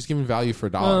value. She's giving value for a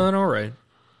dollar. All right.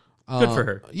 Good for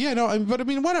her. Yeah, no, but I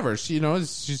mean, whatever. She's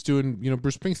doing,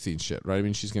 Bruce Springsteen shit, right? I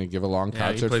mean, she's going to give a long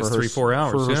concert for her 3-4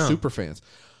 hours for her super fans.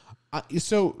 I'd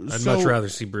much rather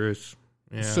see Bruce.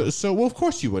 Yeah. So well, of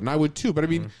course you would, and I would too. But I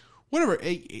mean, whatever.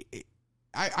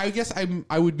 I guess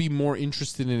I would be more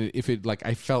interested in it if it, like,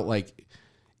 I felt like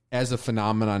as a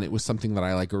phenomenon it was something that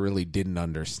I, like, really didn't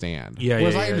understand. Yeah.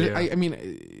 I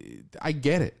mean, I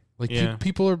get it. Like,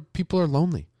 people are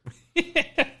lonely.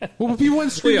 Well, people went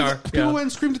and screamed. People went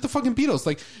and screamed at the fucking Beatles.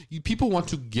 Like, people want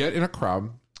to get in a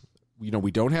crowd.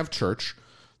 We don't have church.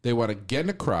 They want to get in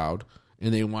a crowd,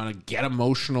 and they want to get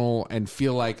emotional and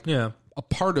feel like a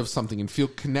part of something, and feel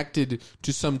connected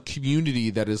to some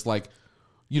community that is like,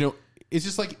 it's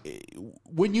just like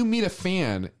when you meet a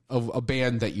fan of a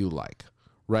band that you like.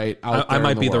 Right, I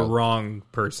might be the wrong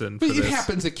person for this. It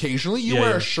happens occasionally. You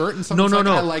wear a shirt and someone's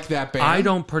I like that band. I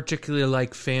don't particularly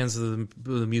like fans of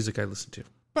the music I listen to.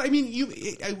 But I mean,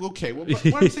 okay. Well,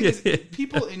 what I'm saying is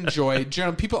people enjoy,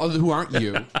 people who aren't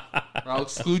you, I'll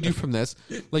exclude you from this.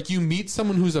 Like, you meet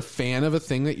someone who's a fan of a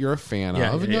thing that you're a fan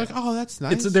of, and you're like, oh, that's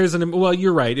nice.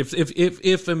 You're right.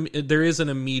 If there is an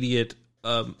immediate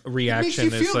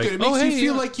reaction, it's like, you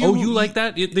feel like you like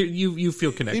that. You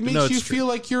feel connected. It makes you feel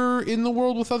like you're in the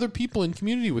world with other people, in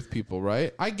community with people,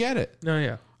 right? I get it. No,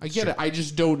 yeah, I get it. I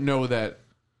just don't know that,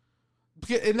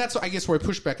 and that's, I guess, where I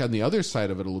push back on the other side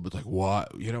of it a little bit. Like,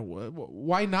 what?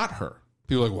 Why not her?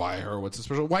 People are like, why her? What's so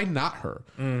special? Why not her?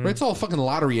 Right? It's all a fucking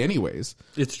lottery, anyways.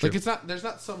 It's true. Like, it's not. There's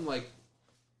not some like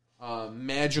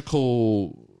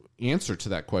magical answer to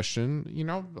that question.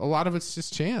 A lot of it's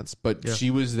just chance, but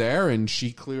she was there, and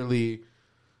she clearly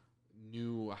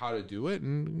knew how to do it,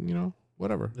 and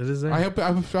whatever. It is there. I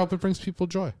hope it brings people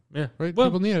joy. Yeah, right. Well,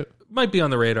 people need it. Might be on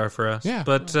the radar for us. Yeah,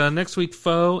 but next week,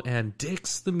 Foe and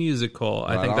Dix the Musical.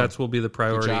 I think that's will be the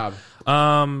priority. Good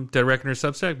job. Dead Reckoner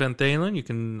Substack, Ben Thalen. You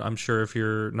can. I'm sure if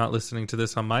you're not listening to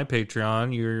this on my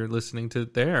Patreon, you're listening to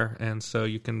it there, and so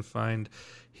you can find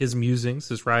his musings,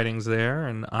 his writings there.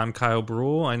 And I'm Kyle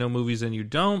Brule. I know movies and you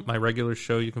don't. My regular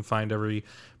show you can find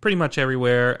pretty much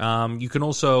everywhere. You can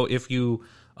also, if you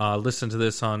listen to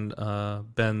this on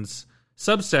Ben's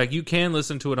Substack, you can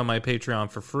listen to it on my Patreon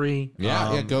for free.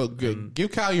 Go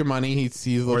give Kyle your money.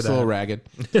 He looks a little ragged.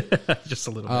 Just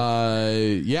a little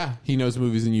bit. He knows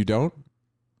movies and you don't.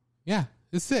 Yeah,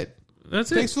 that's it.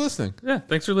 Thanks for listening. Yeah,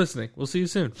 thanks for listening. We'll see you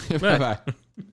soon. Bye.